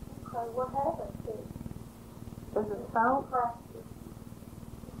 okay, what happened to it? Is it so? Practice.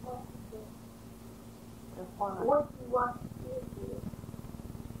 What do you want to do?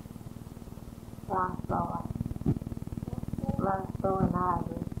 Last Boy and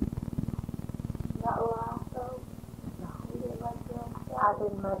Ivy. Not last soap? No. You didn't make your own soap? I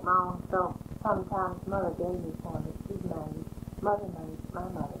didn't make my own soap. Sometimes Mother gave me some that she made. My mother made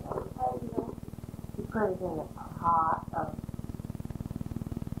it. How do you know? She put it in a pot of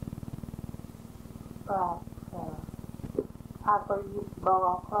I used to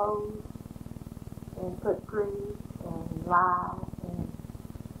boil clothes and put grease and lye and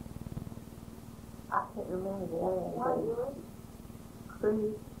I can't remember the other thing.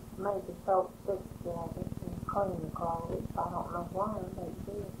 Grease made the soap stick together and clean the clothes. I don't know why they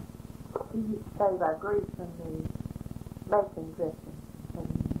did. She used to save our grease in the bacon dressing.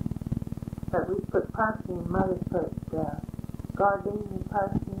 But we put perfume. Mother put gardenia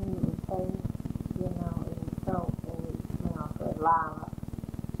perfume and things, in soap, and it smells like lilac.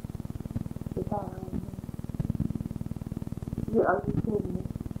 Is that right? Are you kidding me?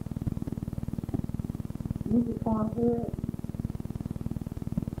 You just want to hear it?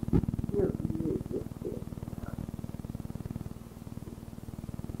 You're just kidding me.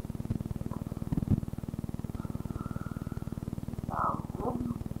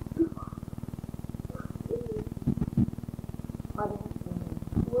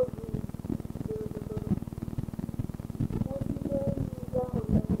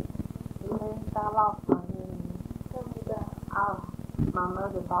 My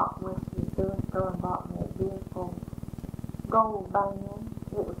mother went to the thrift store and bought me a beautiful gold band.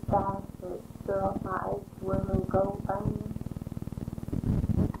 It was dyed so it stood my age to wear a little gold band.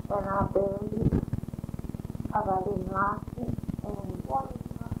 And I buried it because I didn't like it. And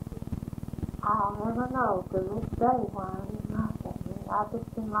I'll never know to this day why I didn't like it. I just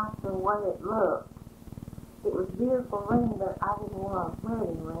didn't like the way it looked. It was a beautiful ring, but I didn't want a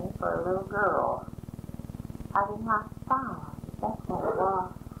wedding ring for a little girl. I didn't like the style. That's what it was.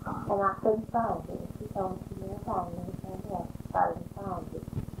 And I couldn't find it. She told me she didn't find it. And I started to find it.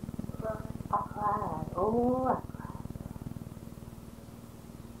 I cried. Oh, I cried.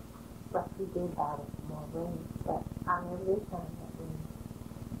 But she did buy me some more rings. But I never did find that ring.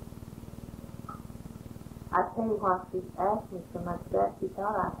 I tell you why she asked me so much that she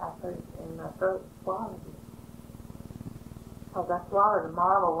thought I heard it in my throat and swallowed it. Because I swallowed a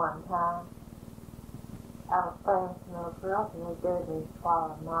marble one time. I was playing with some little girls and they dared me to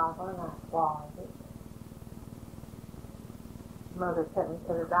swallow a marble and I swallowed it. Mother took me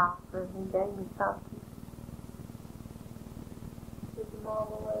to the doctor and he gave me something. Did the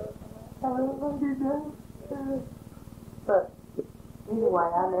marble wear it? Everybody does. But anyway,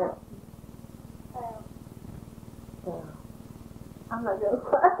 I never. Yeah. I'm not gonna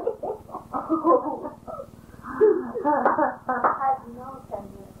say. How'd you know that?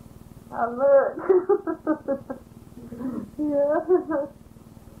 I look. Yeah.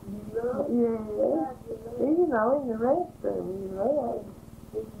 Yeah. You know, in the restroom, you look.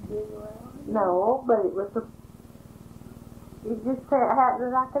 Did you dig around? No, but it was a. You just said it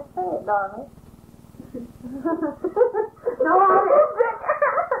happened that I could say it, darling. No, I didn't.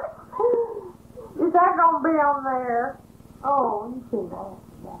 Is that gonna be on there? Oh, you shouldn't ask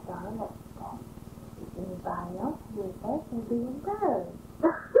me that, darling. If anybody else did that, they'd be embarrassed.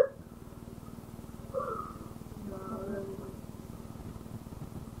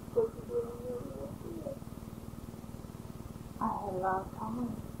 I had a lot of time.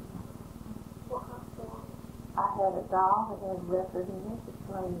 I had a doll that had a record in it that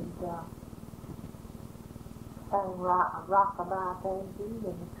played sang Rockabye Baby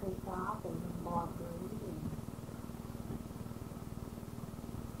and the Treetop and the Marguerite.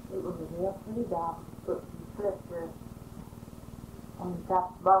 It was a real pretty doll. You flipped her, and you got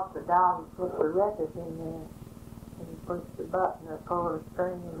to box the doll and put the record in there, and you push the button or pull the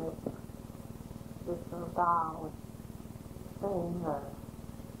string, and this little doll would sing, or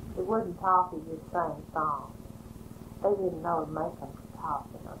it wouldn't talk, it just sang songs. They didn't know to make them talk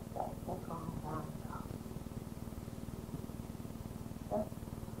in those days. That's a long time ago. That's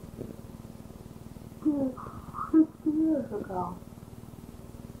 50 years ago.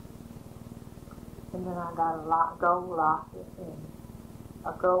 And then I got a gold locket and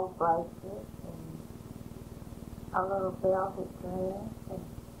a gold bracelet and a little velvet dress and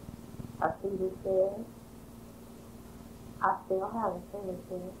a cedar chair. I still have a cedar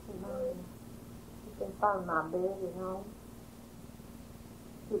chair in mine. You can find my bed at home.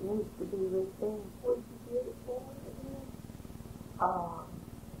 It needs to be refinished. What did you get it for again?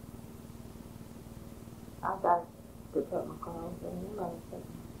 I got to put my clothes in the lace.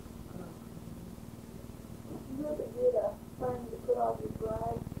 You ever get a thing to put all your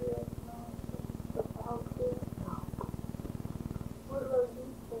bride dress on? The outfit? No. What are those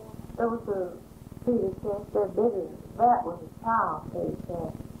used for? There was a cedar chest, they're bigger. That was a child cedar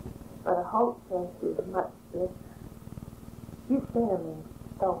chest. But a hope chest is much bigger. You see them in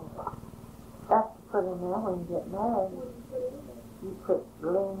stores. That's to put in there when you get married. What do you put in there? You put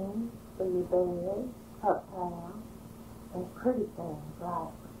linen for your bed, cup towel, and pretty things like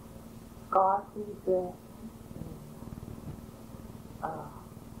scarf for your dress,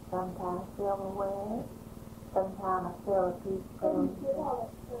 sometimes silverware, sometimes a silver piece Where do you from get all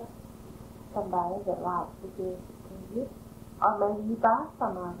that stuff? somebody that likes to give it to you. Or maybe you buy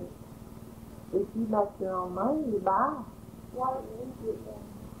some of it. If you make your own money, you buy it. Why don't you get one?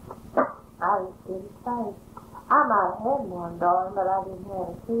 I just didn't say. I might have had one, darling, but I didn't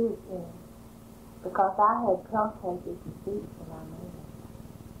have a kid then. Because I had pillowcases and sheets when I made it.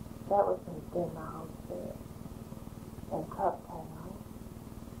 That was in my whole set. And cup towels.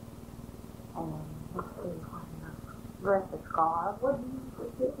 And let's see, what else? Dress a scarf. What do you use for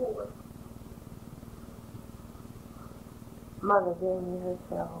silverware? Mother gave me her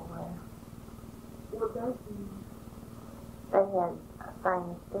silverware. What does you use? They had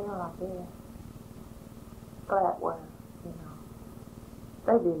things still, I guess. Flatware, you know.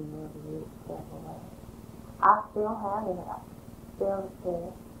 They didn't really use silverware. I still have it. I still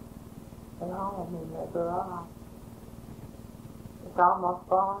set at home in the garage. It's almost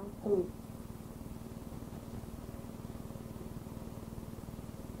falling to pieces.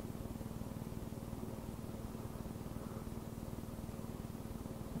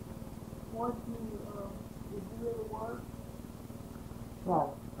 What do you, did you ever work? No,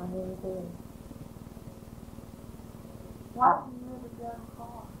 I never did. Why have you never got a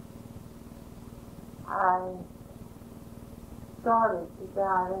car? I started to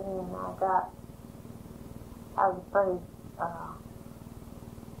drive it and I was afraid,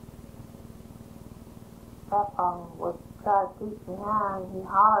 Papaw would try to keep me high and he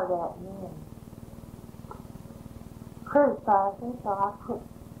hollered at me and criticized me, so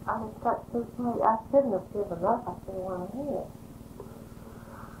I just got so afraid. I shouldn't have given up. I should have went ahead.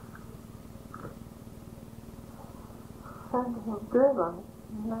 Something was driven.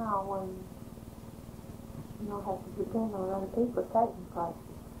 Now when you don't have to depend on other people taking places.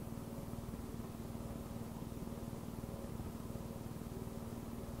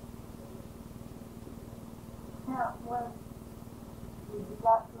 Now, when did you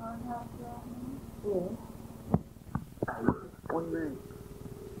like to learn how to drive now? Yeah. What do you mean?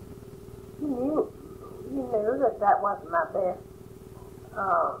 You knew that wasn't my best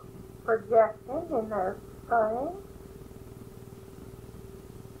projecting in those things.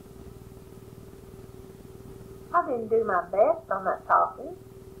 I didn't do my best on that talking.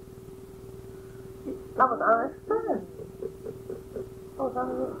 I was understood. I was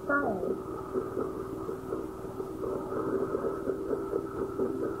understood.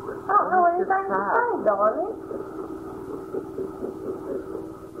 I don't know anything to say, darling.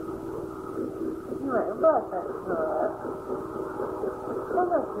 You ain't bless that good. So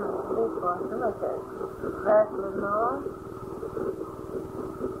much big one, so much vacuum noise.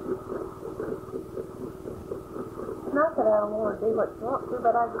 Not that I don't want to do what you want to,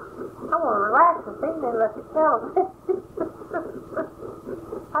 but I want to relax with him and let you tell me.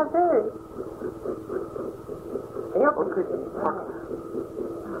 I do. Yep. What could you talk about?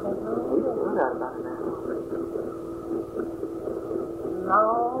 We got about an hour.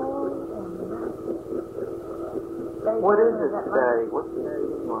 Long and What is it today? What's the day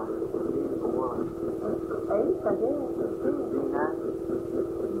anyway? Beautiful one. 8, I guess. June 8th?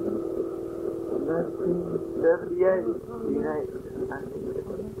 1978. June 8th.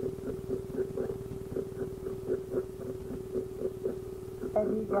 1978. Have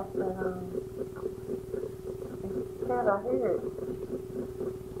you got the, can I hear it?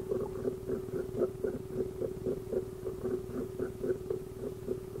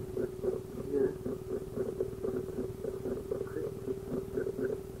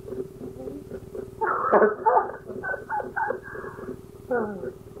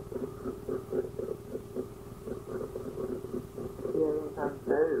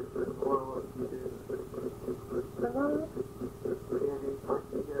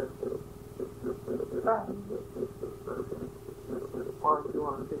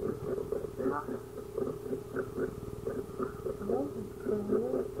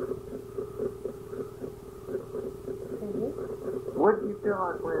 What do you feel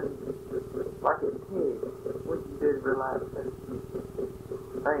like when, like a kid, what did you do to relax?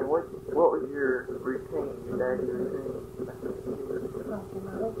 I mean, what was your routine, your daily routine?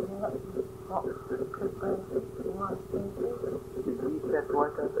 Did you used to have to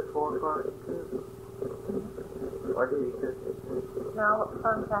wake up at 4 o'clock and cook? Or did you cook at 2? No,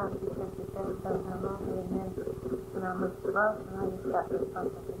 sometimes you can just do something on it, and then when I moved to Boston, I just got to do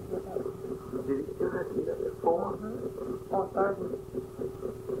something and get up. Did you still have to get up at 4? 4:30.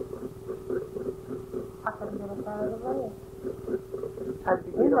 I couldn't get us out of the bed. How did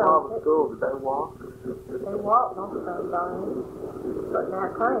you get them all to school? Did they walk? They walked most of them, darling. But now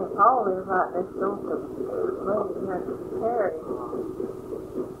Clay Paul is right next door to Lady has to carry.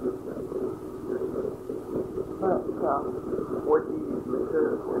 But, what do you usually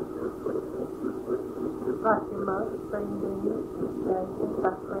cook? like your most green beans, potatoes,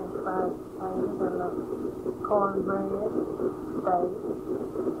 like French fried potatoes, and like cornbread, steak.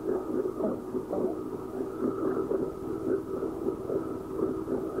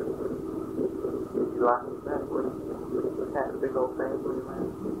 Did you like it that way? Had a big old family around?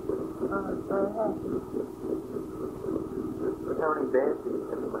 I was very happy. How many beds did you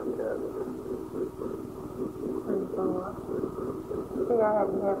have to make up? 3, 4. See, I had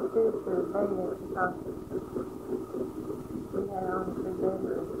to have 2 for the bed because we had only 2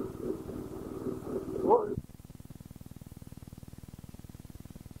 bedrooms. What?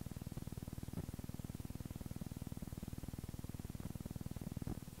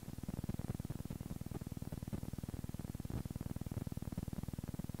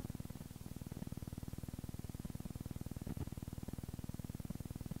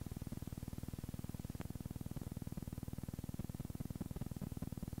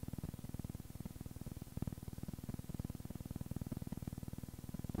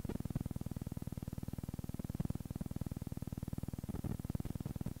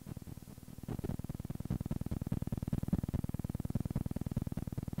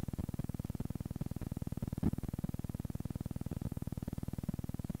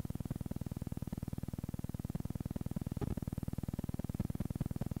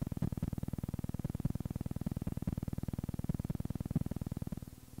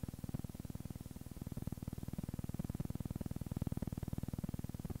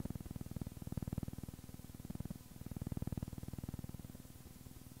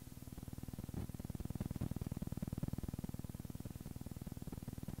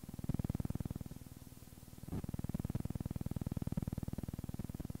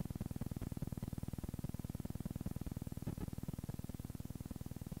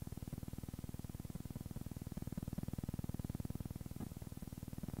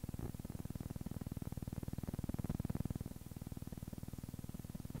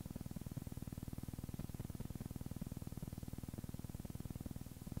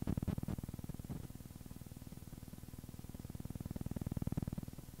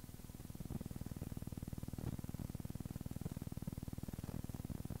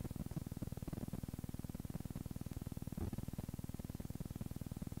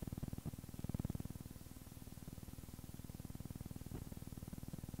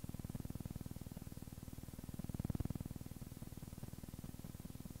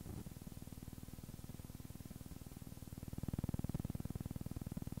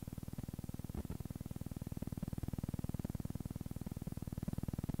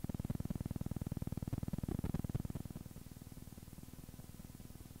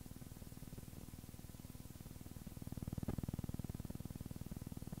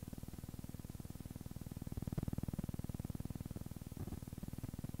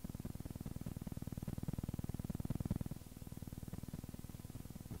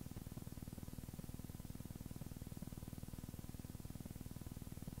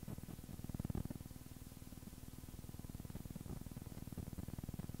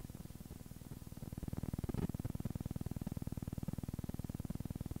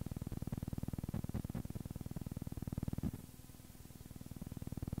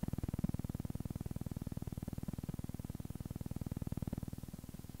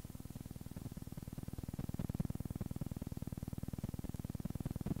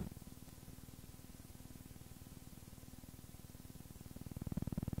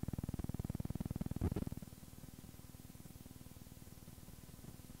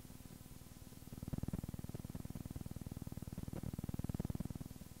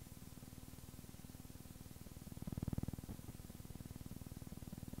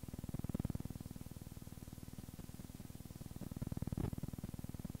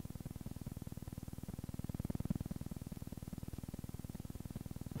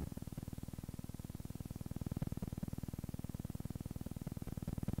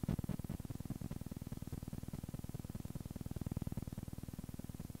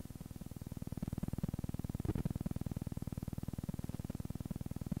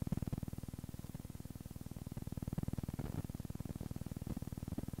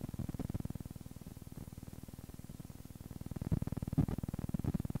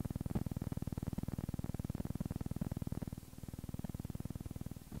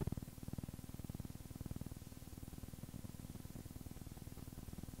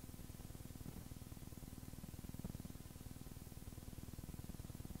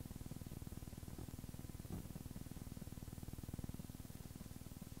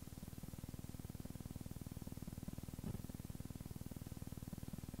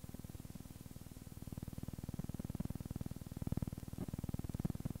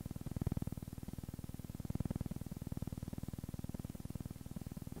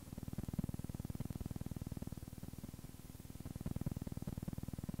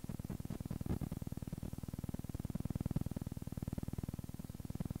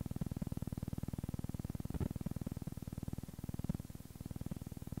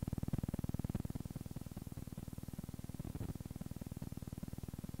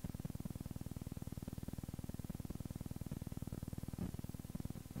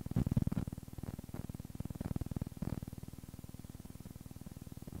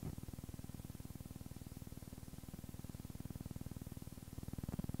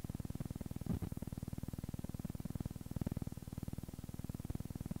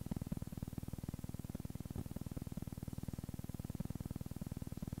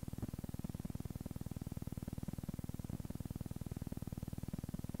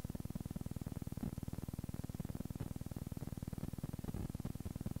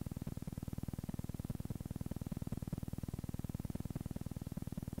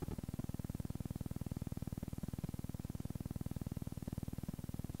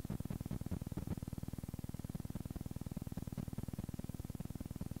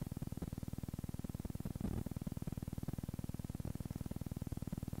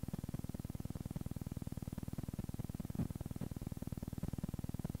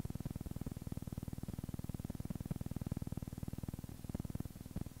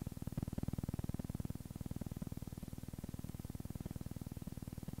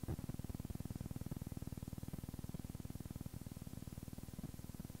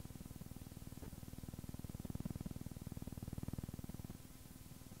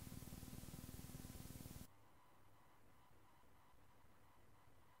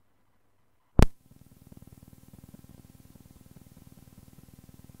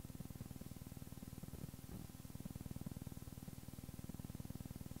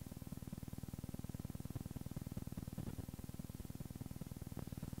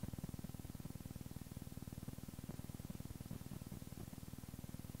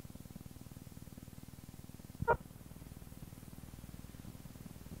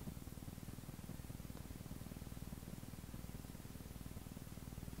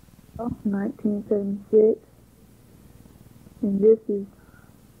 1976. And this is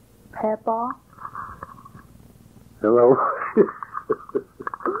Papaw. Hello.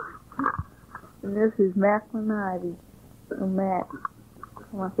 And this is Macklin Ivy. And Matt.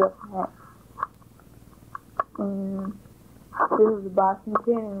 Myself, Matt. And this is the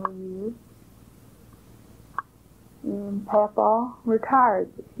bicentennial year. And Papaw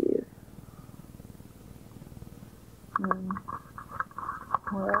retired this year. And,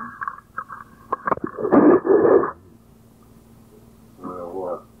 well,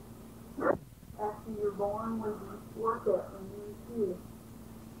 What? after you're born, where did you work at when you were here?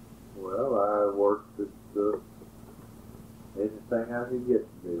 Well, I worked at anything I could get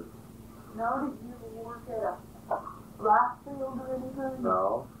to do. No, did you work at a rice field or anything?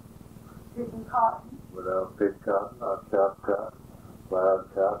 No, Picking cotton? but I picked cotton, I chopped cotton, plowed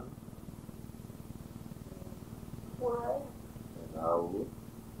cotton, Where? and I would.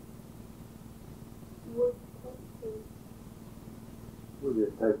 What country? We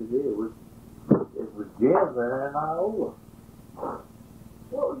didn't take it in. It was Jim there in Iowa.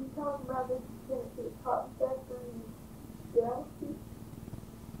 What were you talking about that you sent to the cotton factory in Galaxy?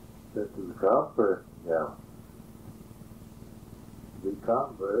 Sent to the compress down. Big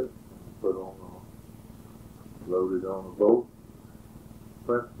compress, put on loaded on a boat.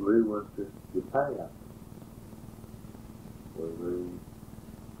 Principally went to Japan, where they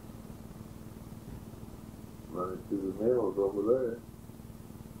run it through the mills over there.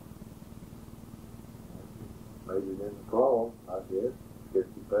 Made it in the fall, I guess. Get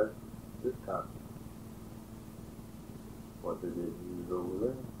you back this country. What they didn't use over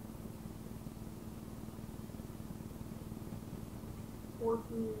there. What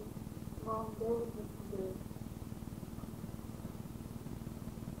your mom and dad used to do?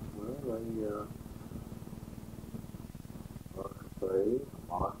 Well, they run a trade,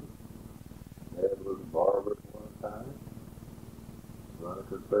 a market. Dad was a barber at one time. Run a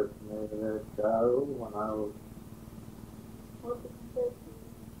confectionery there at Cairo when I was. What the confection?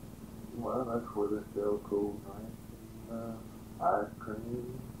 Well, that's where they sell cool drinks and ice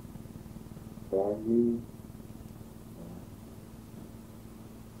cream, candy,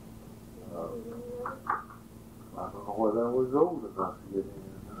 and I don't know whether I was old enough to get in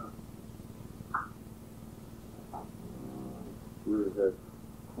or not. Sure that.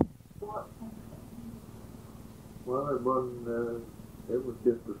 What? Well, it wasn't. It was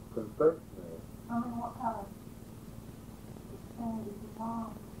just a confectionery. I mean, what kind of candy did your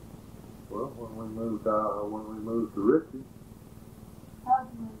mom? Well, when we moved to Richie, How'd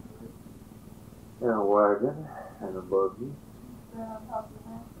you move to it? in a wagon and a buggy, Right on top of the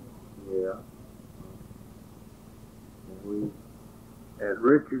house? yeah. And we, at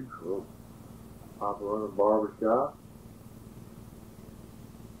Richard's, well, Papa run a barber shop,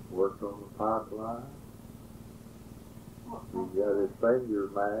 worked on the pipeline. He got his finger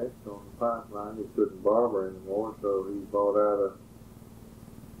mashed on the pipeline. He couldn't barber anymore, so he bought out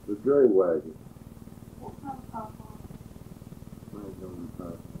the dray wagon. What kind of Papaw?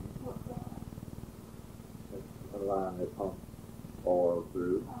 What's that? That's a line they pump oil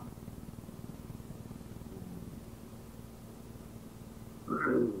through.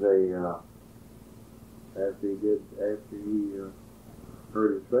 They, after he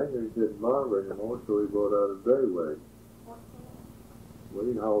hurt his finger, he couldn't barber anymore, so he bought out a dray wagon. What's that? Well,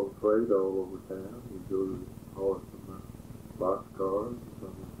 he hauled freight all over town. He'd go to haul some boxcars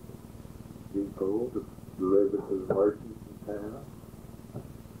from the depot to deliver to the merchants in town.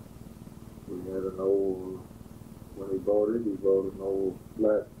 We had an old, when he bought an old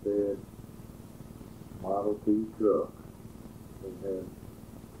flatbed Model T truck. It had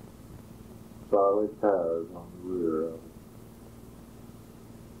solid tires on the rear of it.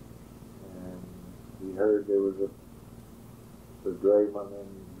 And he heard there was the drayman in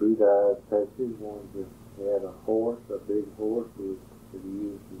Buda, Texas, he had a horse, a big horse that he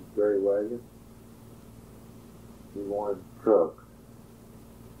used as dray wagon. He wanted a truck.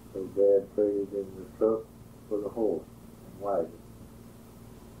 So Dad traded in the truck for the horse and wagon.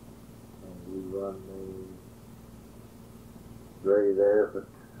 And we run the dray there for,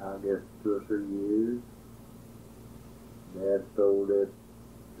 I guess, 2 or 3 years. Dad sold it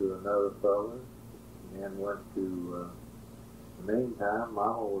to another fella and then went to, in the meantime,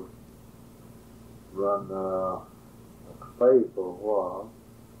 Mama was run a cafe for a while.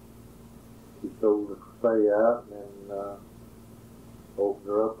 She sold the cafe out and then opened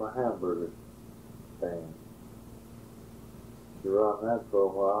her up a hamburger stand. She run that for a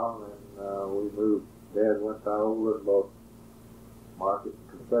while and we moved. Dad went to Iowa and bought Market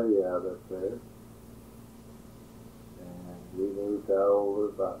and Cafe out up there. And we moved to Iowa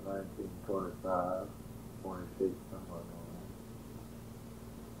about 1925, 26, somewhere along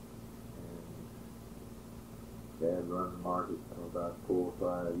there. And Dad run the market for about 4 or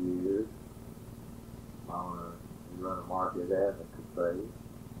 5 years. Mama run a market and a cafe.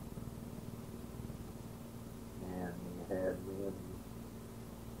 And he had me and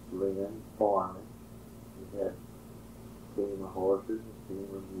Lynn farming. We had a team of horses, a team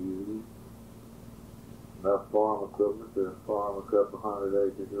of mules, enough farm equipment to farm a couple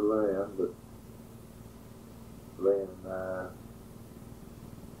 100 acres of land, but Lynn and I,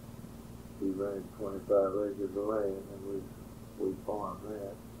 he ran 25 acres of land, and we farmed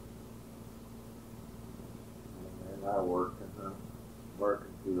that. And then I worked in the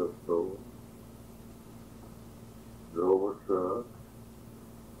mercantile store, drove a truck,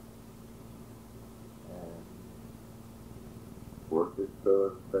 and worked at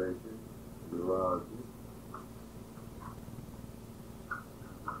filling stations, garages,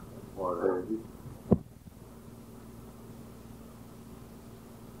 what have you.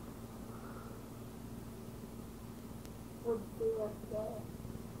 What did you do after that?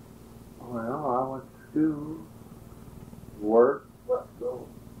 Well, I went to school, worked, What school?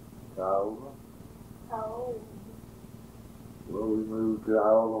 Iowa. How old? Well, we moved to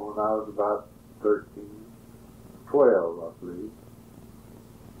Iowa when I was about 13, 12, I believe.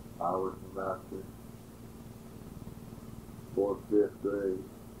 I was about the 4th, 5th grade.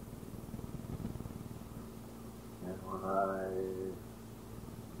 And when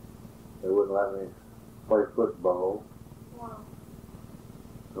they wouldn't let me play football, Wow.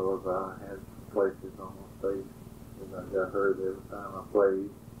 so I had places on my face, and I got hurt every time I played.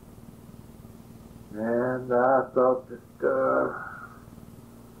 And I thought that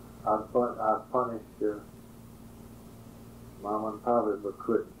I'd punish Mama and Papa for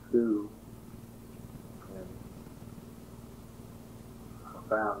quitting school. And I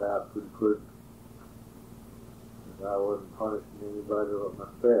found out pretty quick that I wasn't punishing anybody but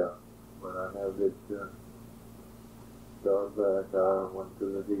myself. But I never did start back. I went to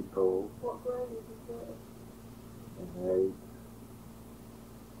the depot What grade did you get? in the 8th,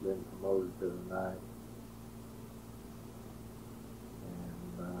 then promoted to the 9th.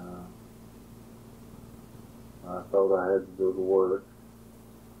 And I thought I had to go to work,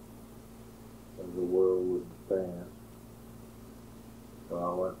 because the world wouldn't stand. So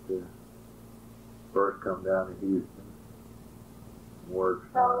I went to first come down to Houston and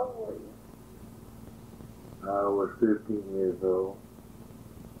worked. How old were you? I was 15 years old.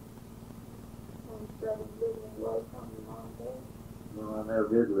 When you started living away from your mom and dad? Well, I never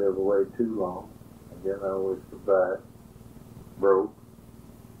did live away too long. Again, I always come back broke,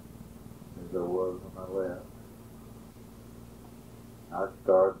 as I was when I left. I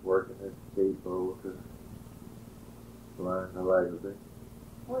started working at the depot to learn the language.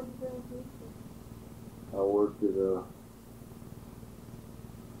 What did you do in Houston? I worked at a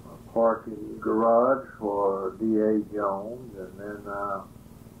parking garage for D.A. Jones, and then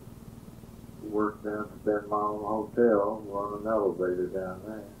worked down at Ben Mom Hotel, running an elevator down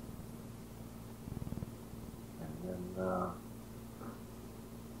there. And then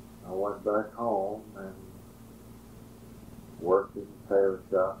I went back home and worked in the tailor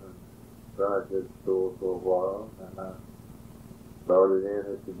shop and project store for a while. And I started in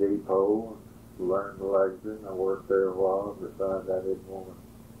at the depot and learned the language. I worked there a while, decided I didn't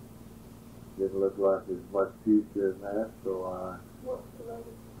look like there's much future in that, so What's the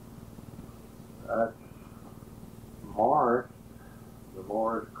latest? that's Morris, the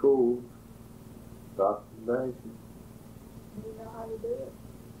Morris Cool, documentation. Do you know how to do it?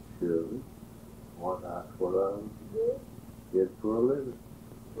 Surely. That's what I Good? did for a living.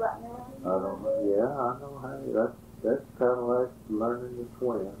 Right now? I don't know. Yeah, I know how. That's kind of like learning to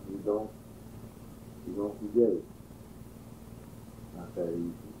swim. You don't forget it. Not that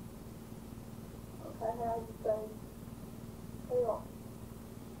easy. Okay, how do you say help?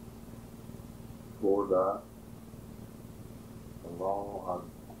 4 dots. A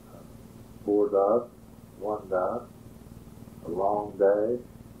 4 dots, 1 dot, a long dash,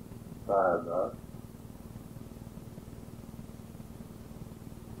 5 dots.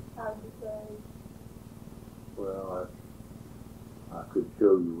 How do you say Well, I could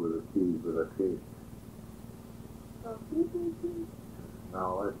show you with a key, but I can't. PPP?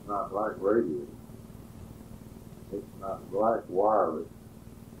 No, it's not like radio. It's not like wireless.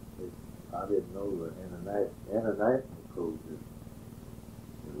 I didn't know the international code is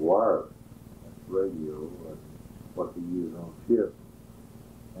wireless. That's radio and what they use on ships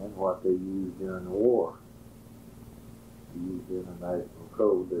and what they use during the war. They use the international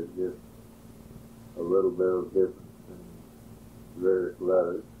code. There's just a little bit of difference in various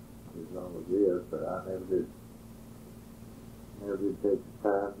letters as long as it is, but I never did take the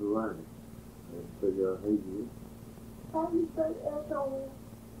time to learn it. I didn't figure I needed it. How do you say S-O-N?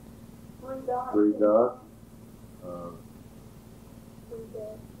 3 dots? 3 dots. 3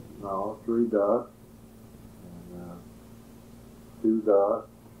 dots. No, 3 dots. And 2 dots.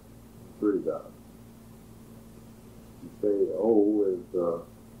 And 3 dots. You say O is,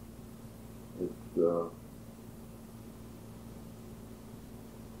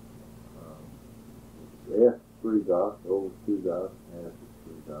 S 3 dots, O is 2 dots, and S is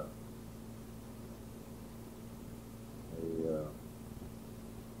 3 dots.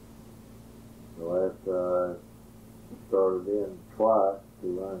 So after I started in twice to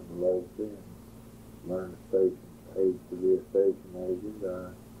learn the lesson, learn the station age to be a station agent,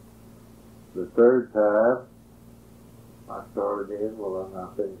 the third time I started in, well, I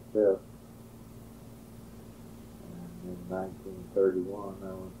finished fifth. And in 1931, I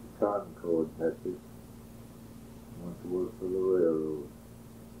went to Concord, Texas. Went to work for the railroad.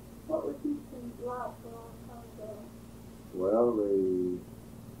 What was Houston like for a long time ago? Well,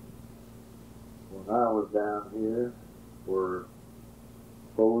 when I was down here, where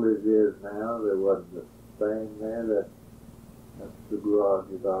foliage is now, there wasn't the thing there. That's the garage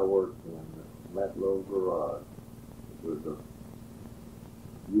that I worked in, the Metlow Garage. It was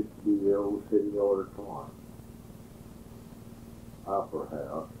used to be the old city auditorium, opera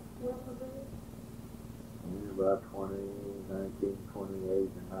house. When was it? In about 1928 or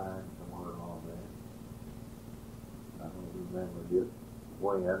 9, somewhere along there. I don't remember just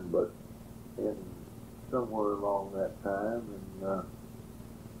when, but in somewhere along that time, and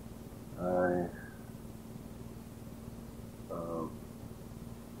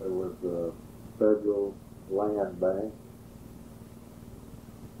there was a federal land bank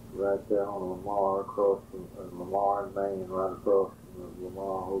right there on Lamar, across from Lamar and Maine, right across from the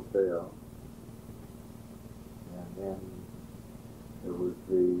Lamar Hotel. And then there was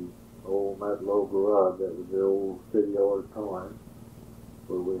the old Metlow Garage. That was the old city auditorium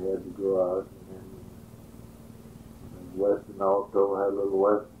where we had the garage. And then Western Auto had a little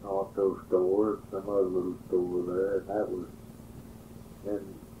Western Auto store, some other little store there, and that was in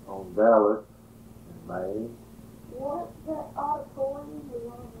on Dallas in Maine. What that auditorium was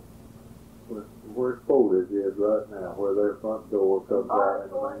on? Where Foliage is right now, where their front door comes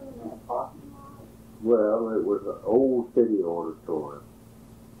out. Auditorium in that parking lot? Well, it was an old city auditorium.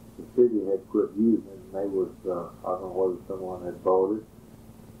 The city had quit using it, and they was, I don't know whether someone had bought it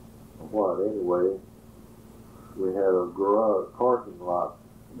or what. Anyway, we had a garage, parking lot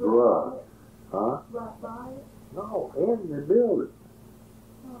garage. Huh? Right by it? No, in the building.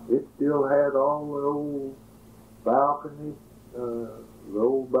 Oh. It still had all the old balconies,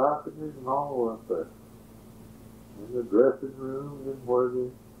 and all up there. In the dressing rooms and where they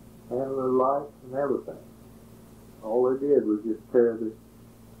handled the lights and everything. All they did was just tear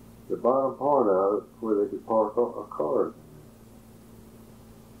the bottom part of it where they could park cars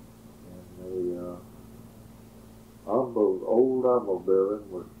in. And the old Umbo building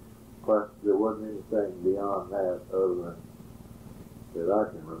was, there wasn't anything beyond that other than that I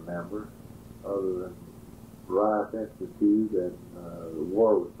can remember, other than Rice Institute and the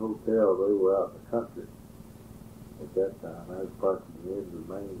Warwick Hotel. They were out in the country at that time. That was practically in the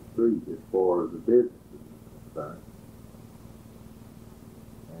main street as far as the business is concerned.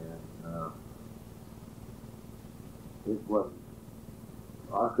 And it wasn't,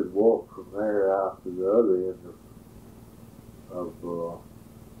 I could walk from there out to the other end of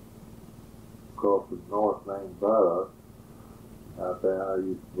across the North Main Viaduct. Out there, I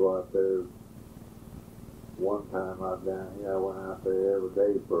used to go out there. One time I was down here, I went out there every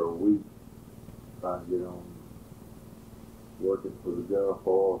day for a week trying to get on working for the Gulf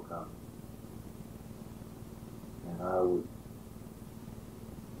Oil Company. And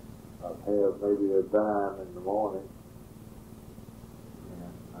I'd have maybe a dime in the morning,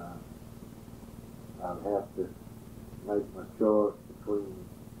 and I'd have to make my choice between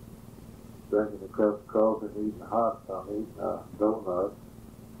drinking a cup of coffee and eating donuts,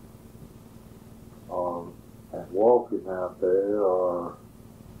 and walking out there, or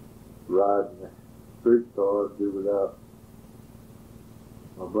riding the streetcar to do without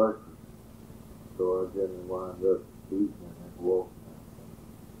my breakfast. So I generally wind up eating and walking.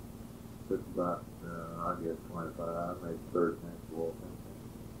 It took about, I guess, 25, maybe 30 minutes walking.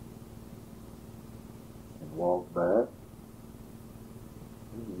 And walk back.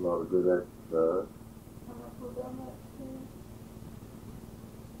 There's a lot of good exercise. How much was that to?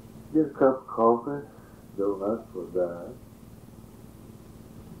 Get a cup of coffee. Donuts were dying.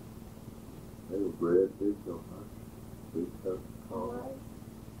 They were bread, big donuts, big cups of Alright.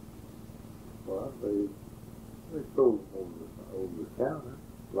 Well, they sold them over the counter,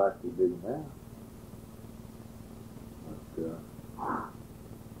 like they do now. But,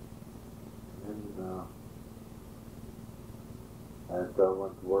 and, after I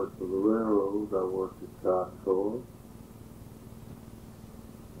went to work for the railroad, I worked at Cotton Stores.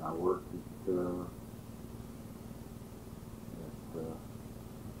 I worked at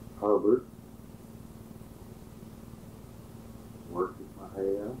Hubbard. Worked at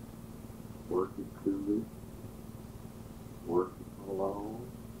Mahale. Worked at Cooley. Worked at Malone.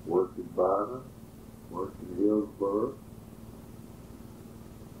 Worked at Byron. Worked at Hillsborough.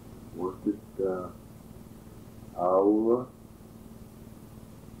 Worked at Iowa.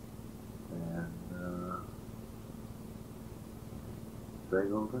 And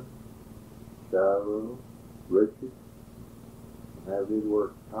Singleton, Shiloh, Richard. Never did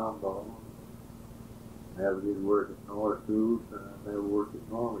work at Tomball. Never did work at North Schools, and I never worked at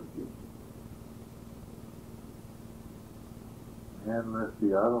Normandy. And let's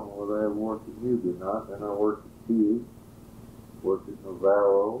see, I don't know whether I ever worked at Newby or not. Then I worked at Kidd, worked at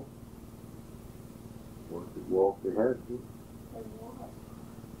Navarro, worked at Walker Heskey, And what?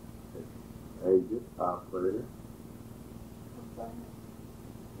 agent, operator. Okay.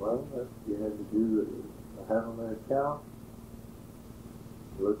 Well, that's you had to do have an account,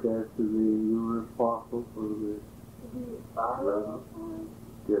 look after you were responsible for the Did you get fired revenue. all the time?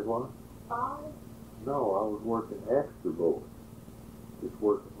 Get one? Fired? No, I was working extra board. Just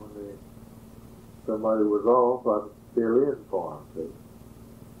working when somebody was off, I'd fill in for them too.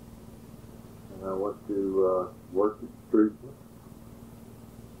 And I went to work at Streetman.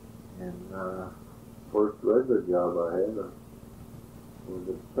 And first regular job I had was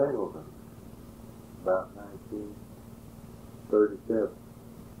at Singleton, about 1937.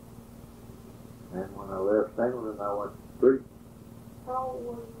 And when I left Singleton, I went to Streetman. How old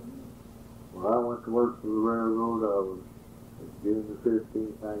were you? When I went to work for the railroad, I was June the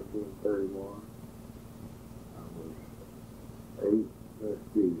 15th, 1931. I was 8, let's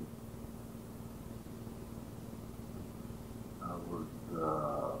see. I was,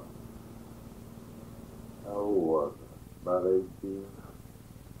 how old was I? About 18.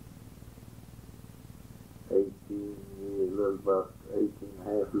 18 years, a little about 18 and a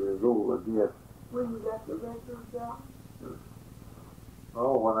half years old, I guess. When you got the regular job?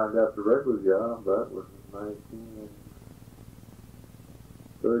 Oh, when I got the regular job, that was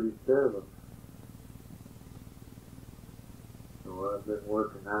 1937. So I've been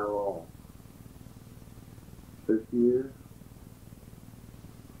working how long? 6 years?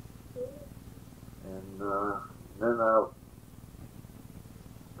 And then I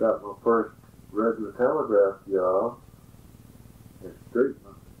got my first regular telegraph job at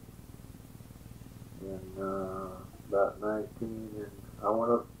Streetman in about 19, and I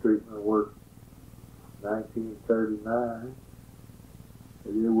went up to Streetman and worked 1939,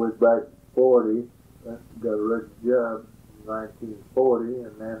 and then went back to 40, got a regular job in 1940,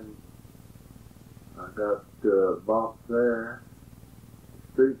 and then I got bumped there at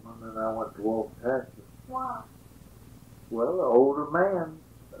Streetman, and I went to Walker Heskey. Why? Well, the older man,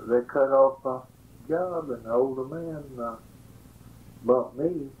 they cut off a job, and the older man bumped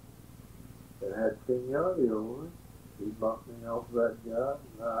me. That had seniority over it. He bumped me off that job,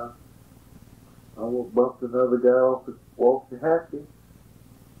 and I bumped another guy off at Walker Heskey,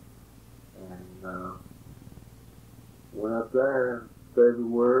 and went up there in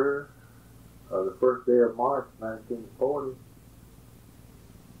February, the first day of March 1940,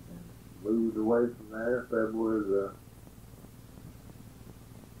 and moved away from there February the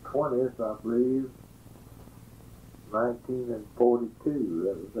 20th, I believe, 1942.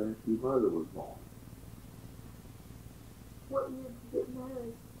 That was after your mother was born. What year did you get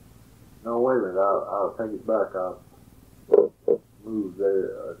married? No, wait a minute. I'll take it back. I moved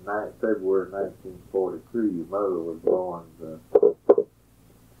there February 1943. Your mother was born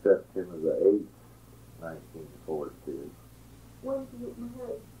September the 8th, 1942. When did you get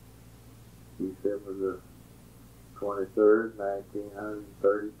married? December the 23rd,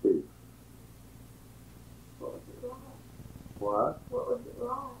 1932. What was it like? What? What was it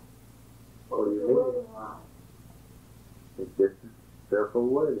like? What What do was you your mean? wedding like? It's just a several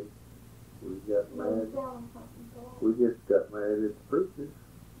weddings. We got You were married. telling something to us. We just got married at the preacher's.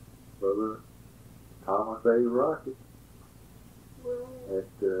 Brother Thomas A. Rocket.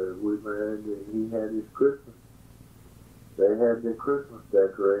 Where? We married, he had his Christmas. They had their Christmas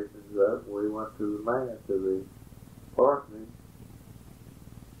decorations up. We went to the mass, to the parsonage,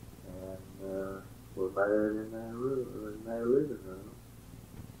 and we're married in their room, in their living room,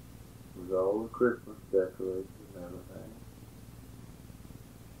 with all the Christmas decorations and everything.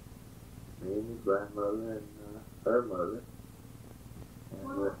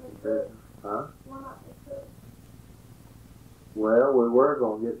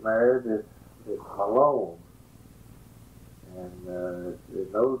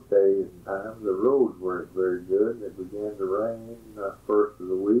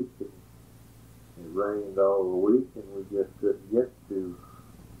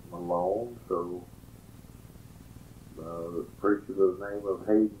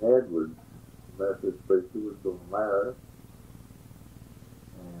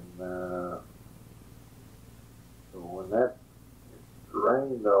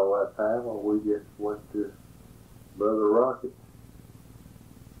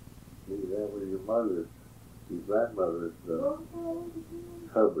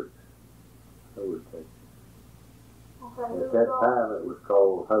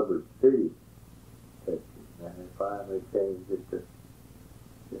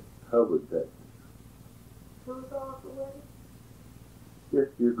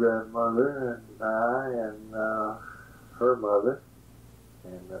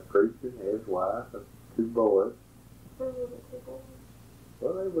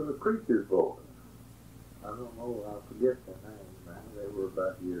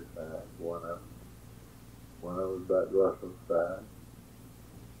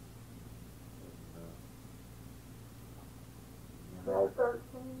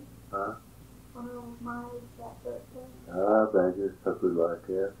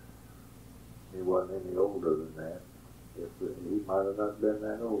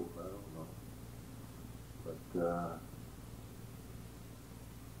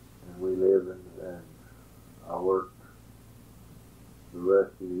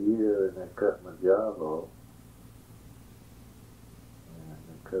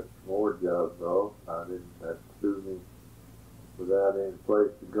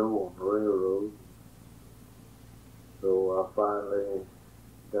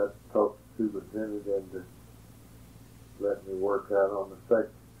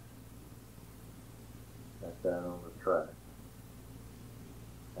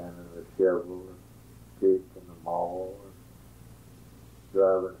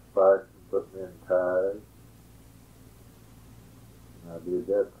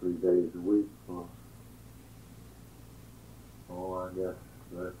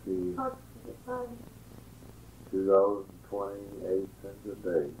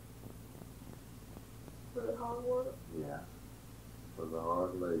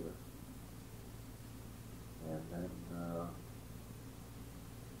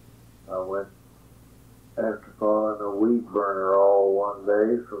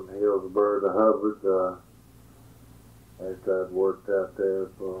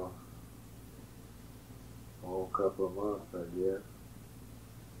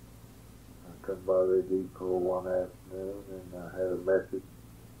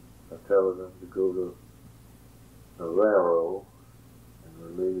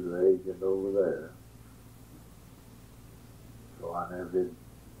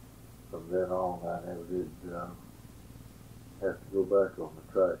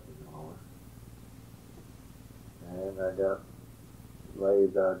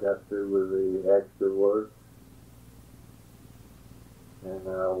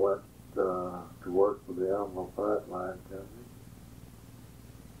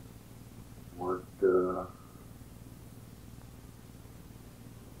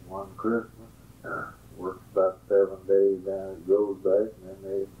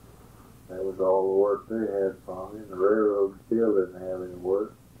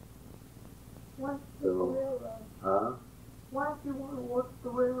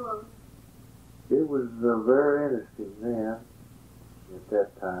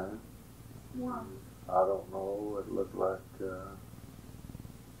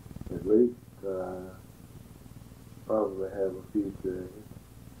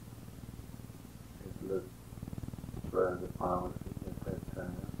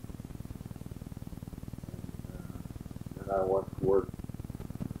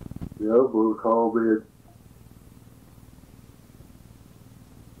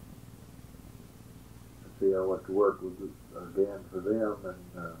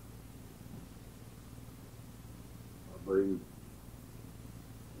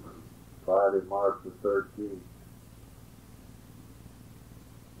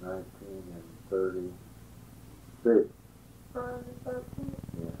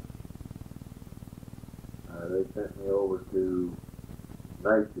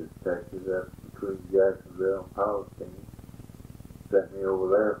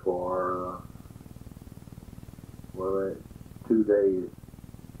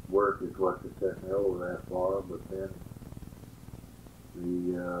 work is what they sent me over that far, but then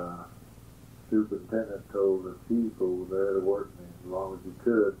the superintendent told the chief over there to work me as long as he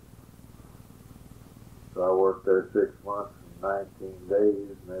could. So I worked there 6 months and 19 days,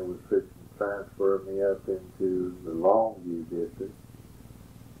 and they was fixing to transfer me up into the Longview district.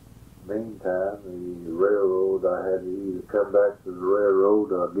 Meantime, the railroad, I had to either come back to the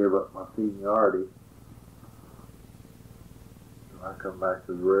railroad or give up my seniority. So I come back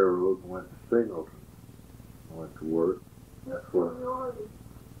to the railroad and went to Singleton. I went to work.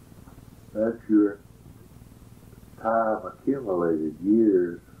 That's your time accumulated,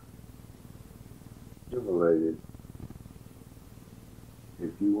 years accumulated.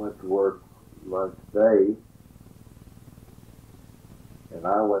 If you went to work like today, and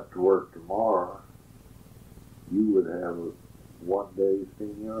I went to work tomorrow, you would have a 1 day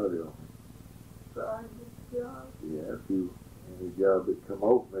seniority on me. So I get the job. Yeah, if you, any job that come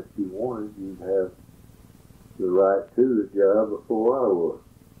open that you wanted, you'd have the right to the job before I was.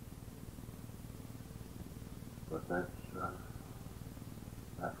 But that's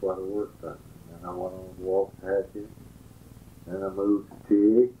what I worked on. And I went on to Waxahachie. Then I moved to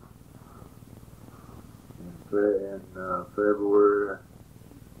Tig in February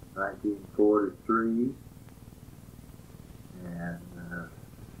 1943, and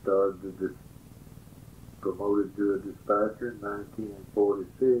started promoted to a dispatcher in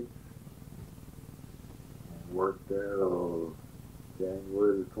 1946, and worked there till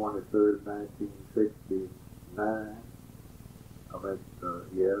January the 23rd, 1969.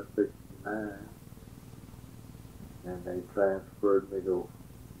 69. And they transferred me to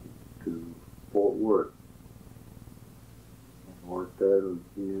Fort Worth. And worked there till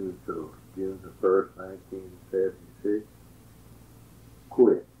June the 1st, 1976.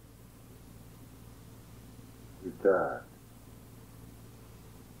 Quit. Retired.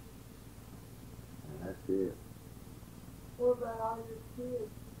 And that's it. What about all your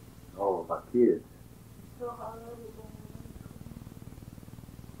kids? All of my kids. So how they were born?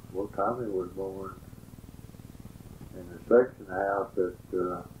 Well, Tommy was born in the section house at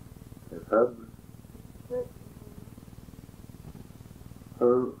Hubman.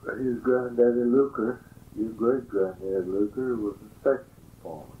 His granddaddy Luker, your great granddaddy Luker, was a section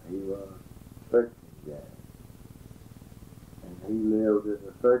foreman. He was a section guy. And he lived in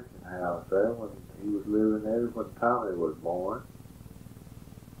the section house there when he was living there when Tommy was born.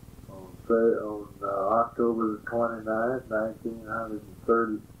 On October the 29th,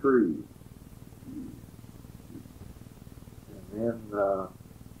 1933. And then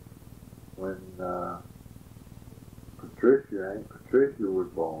when Patricia was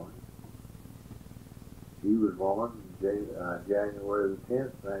born, she was born January the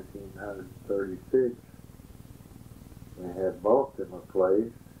 10th, 1936. They had bought them a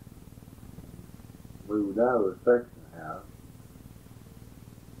place, moved out of the section house.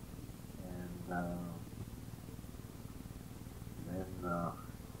 Then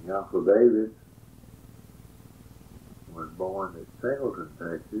your Uncle David was born at Singleton,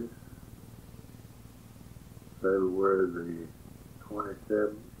 Texas, February the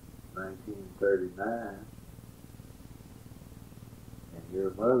 27th, 1939. And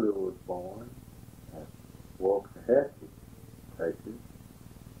your mother was born at Waxahachie, Texas,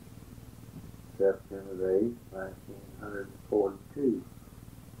 September the 8th, 1942.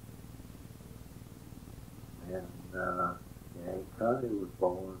 And Aunt Connie was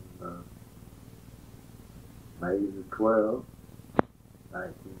born May the 12th,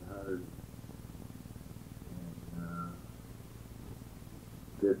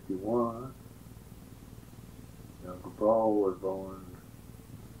 1951. Uncle Paul was born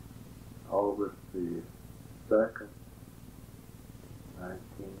August the 2nd,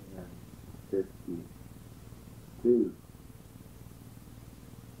 1952.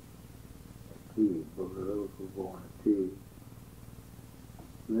 Both of those were born at Tig.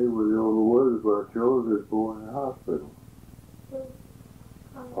 They were the older ones, but yours was born in the hospital.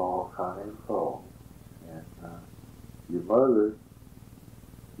 Paul, Connie, and Paul. And your mother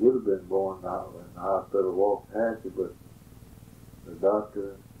would have been born in the hospital of Waxahachie, but the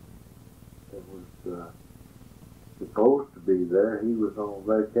doctor that was supposed to be there, he was on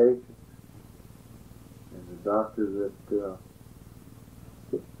vacation. And the doctor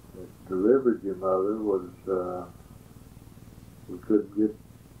that delivered your mother was, we couldn't get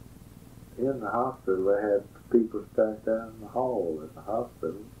in the hospital. They had people stacked out in the hall in the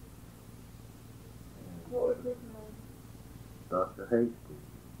hospital. And What was his name? Dr. Hastings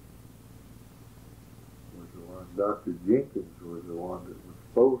was the one. Dr. Jenkins was the one that was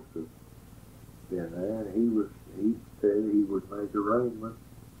supposed to be in there, and he said he would make arrangements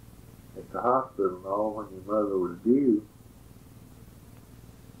at the hospital and all when your mother was due.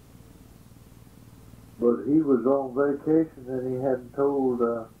 But he was on vacation and he hadn't told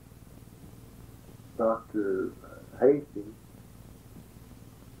Dr. Hastings.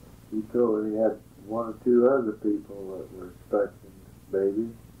 He told he had one or two other people that were expecting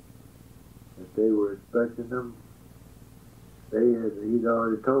babies. That they were expecting them. He'd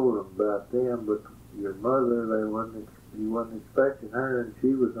already told them about them, but your mother, he wasn't expecting her, and she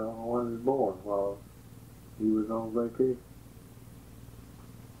was the only one who was born while he was on vacation.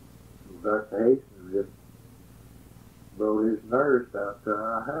 Dr. Hastings just brought his nurse out to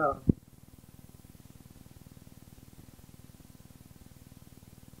our house.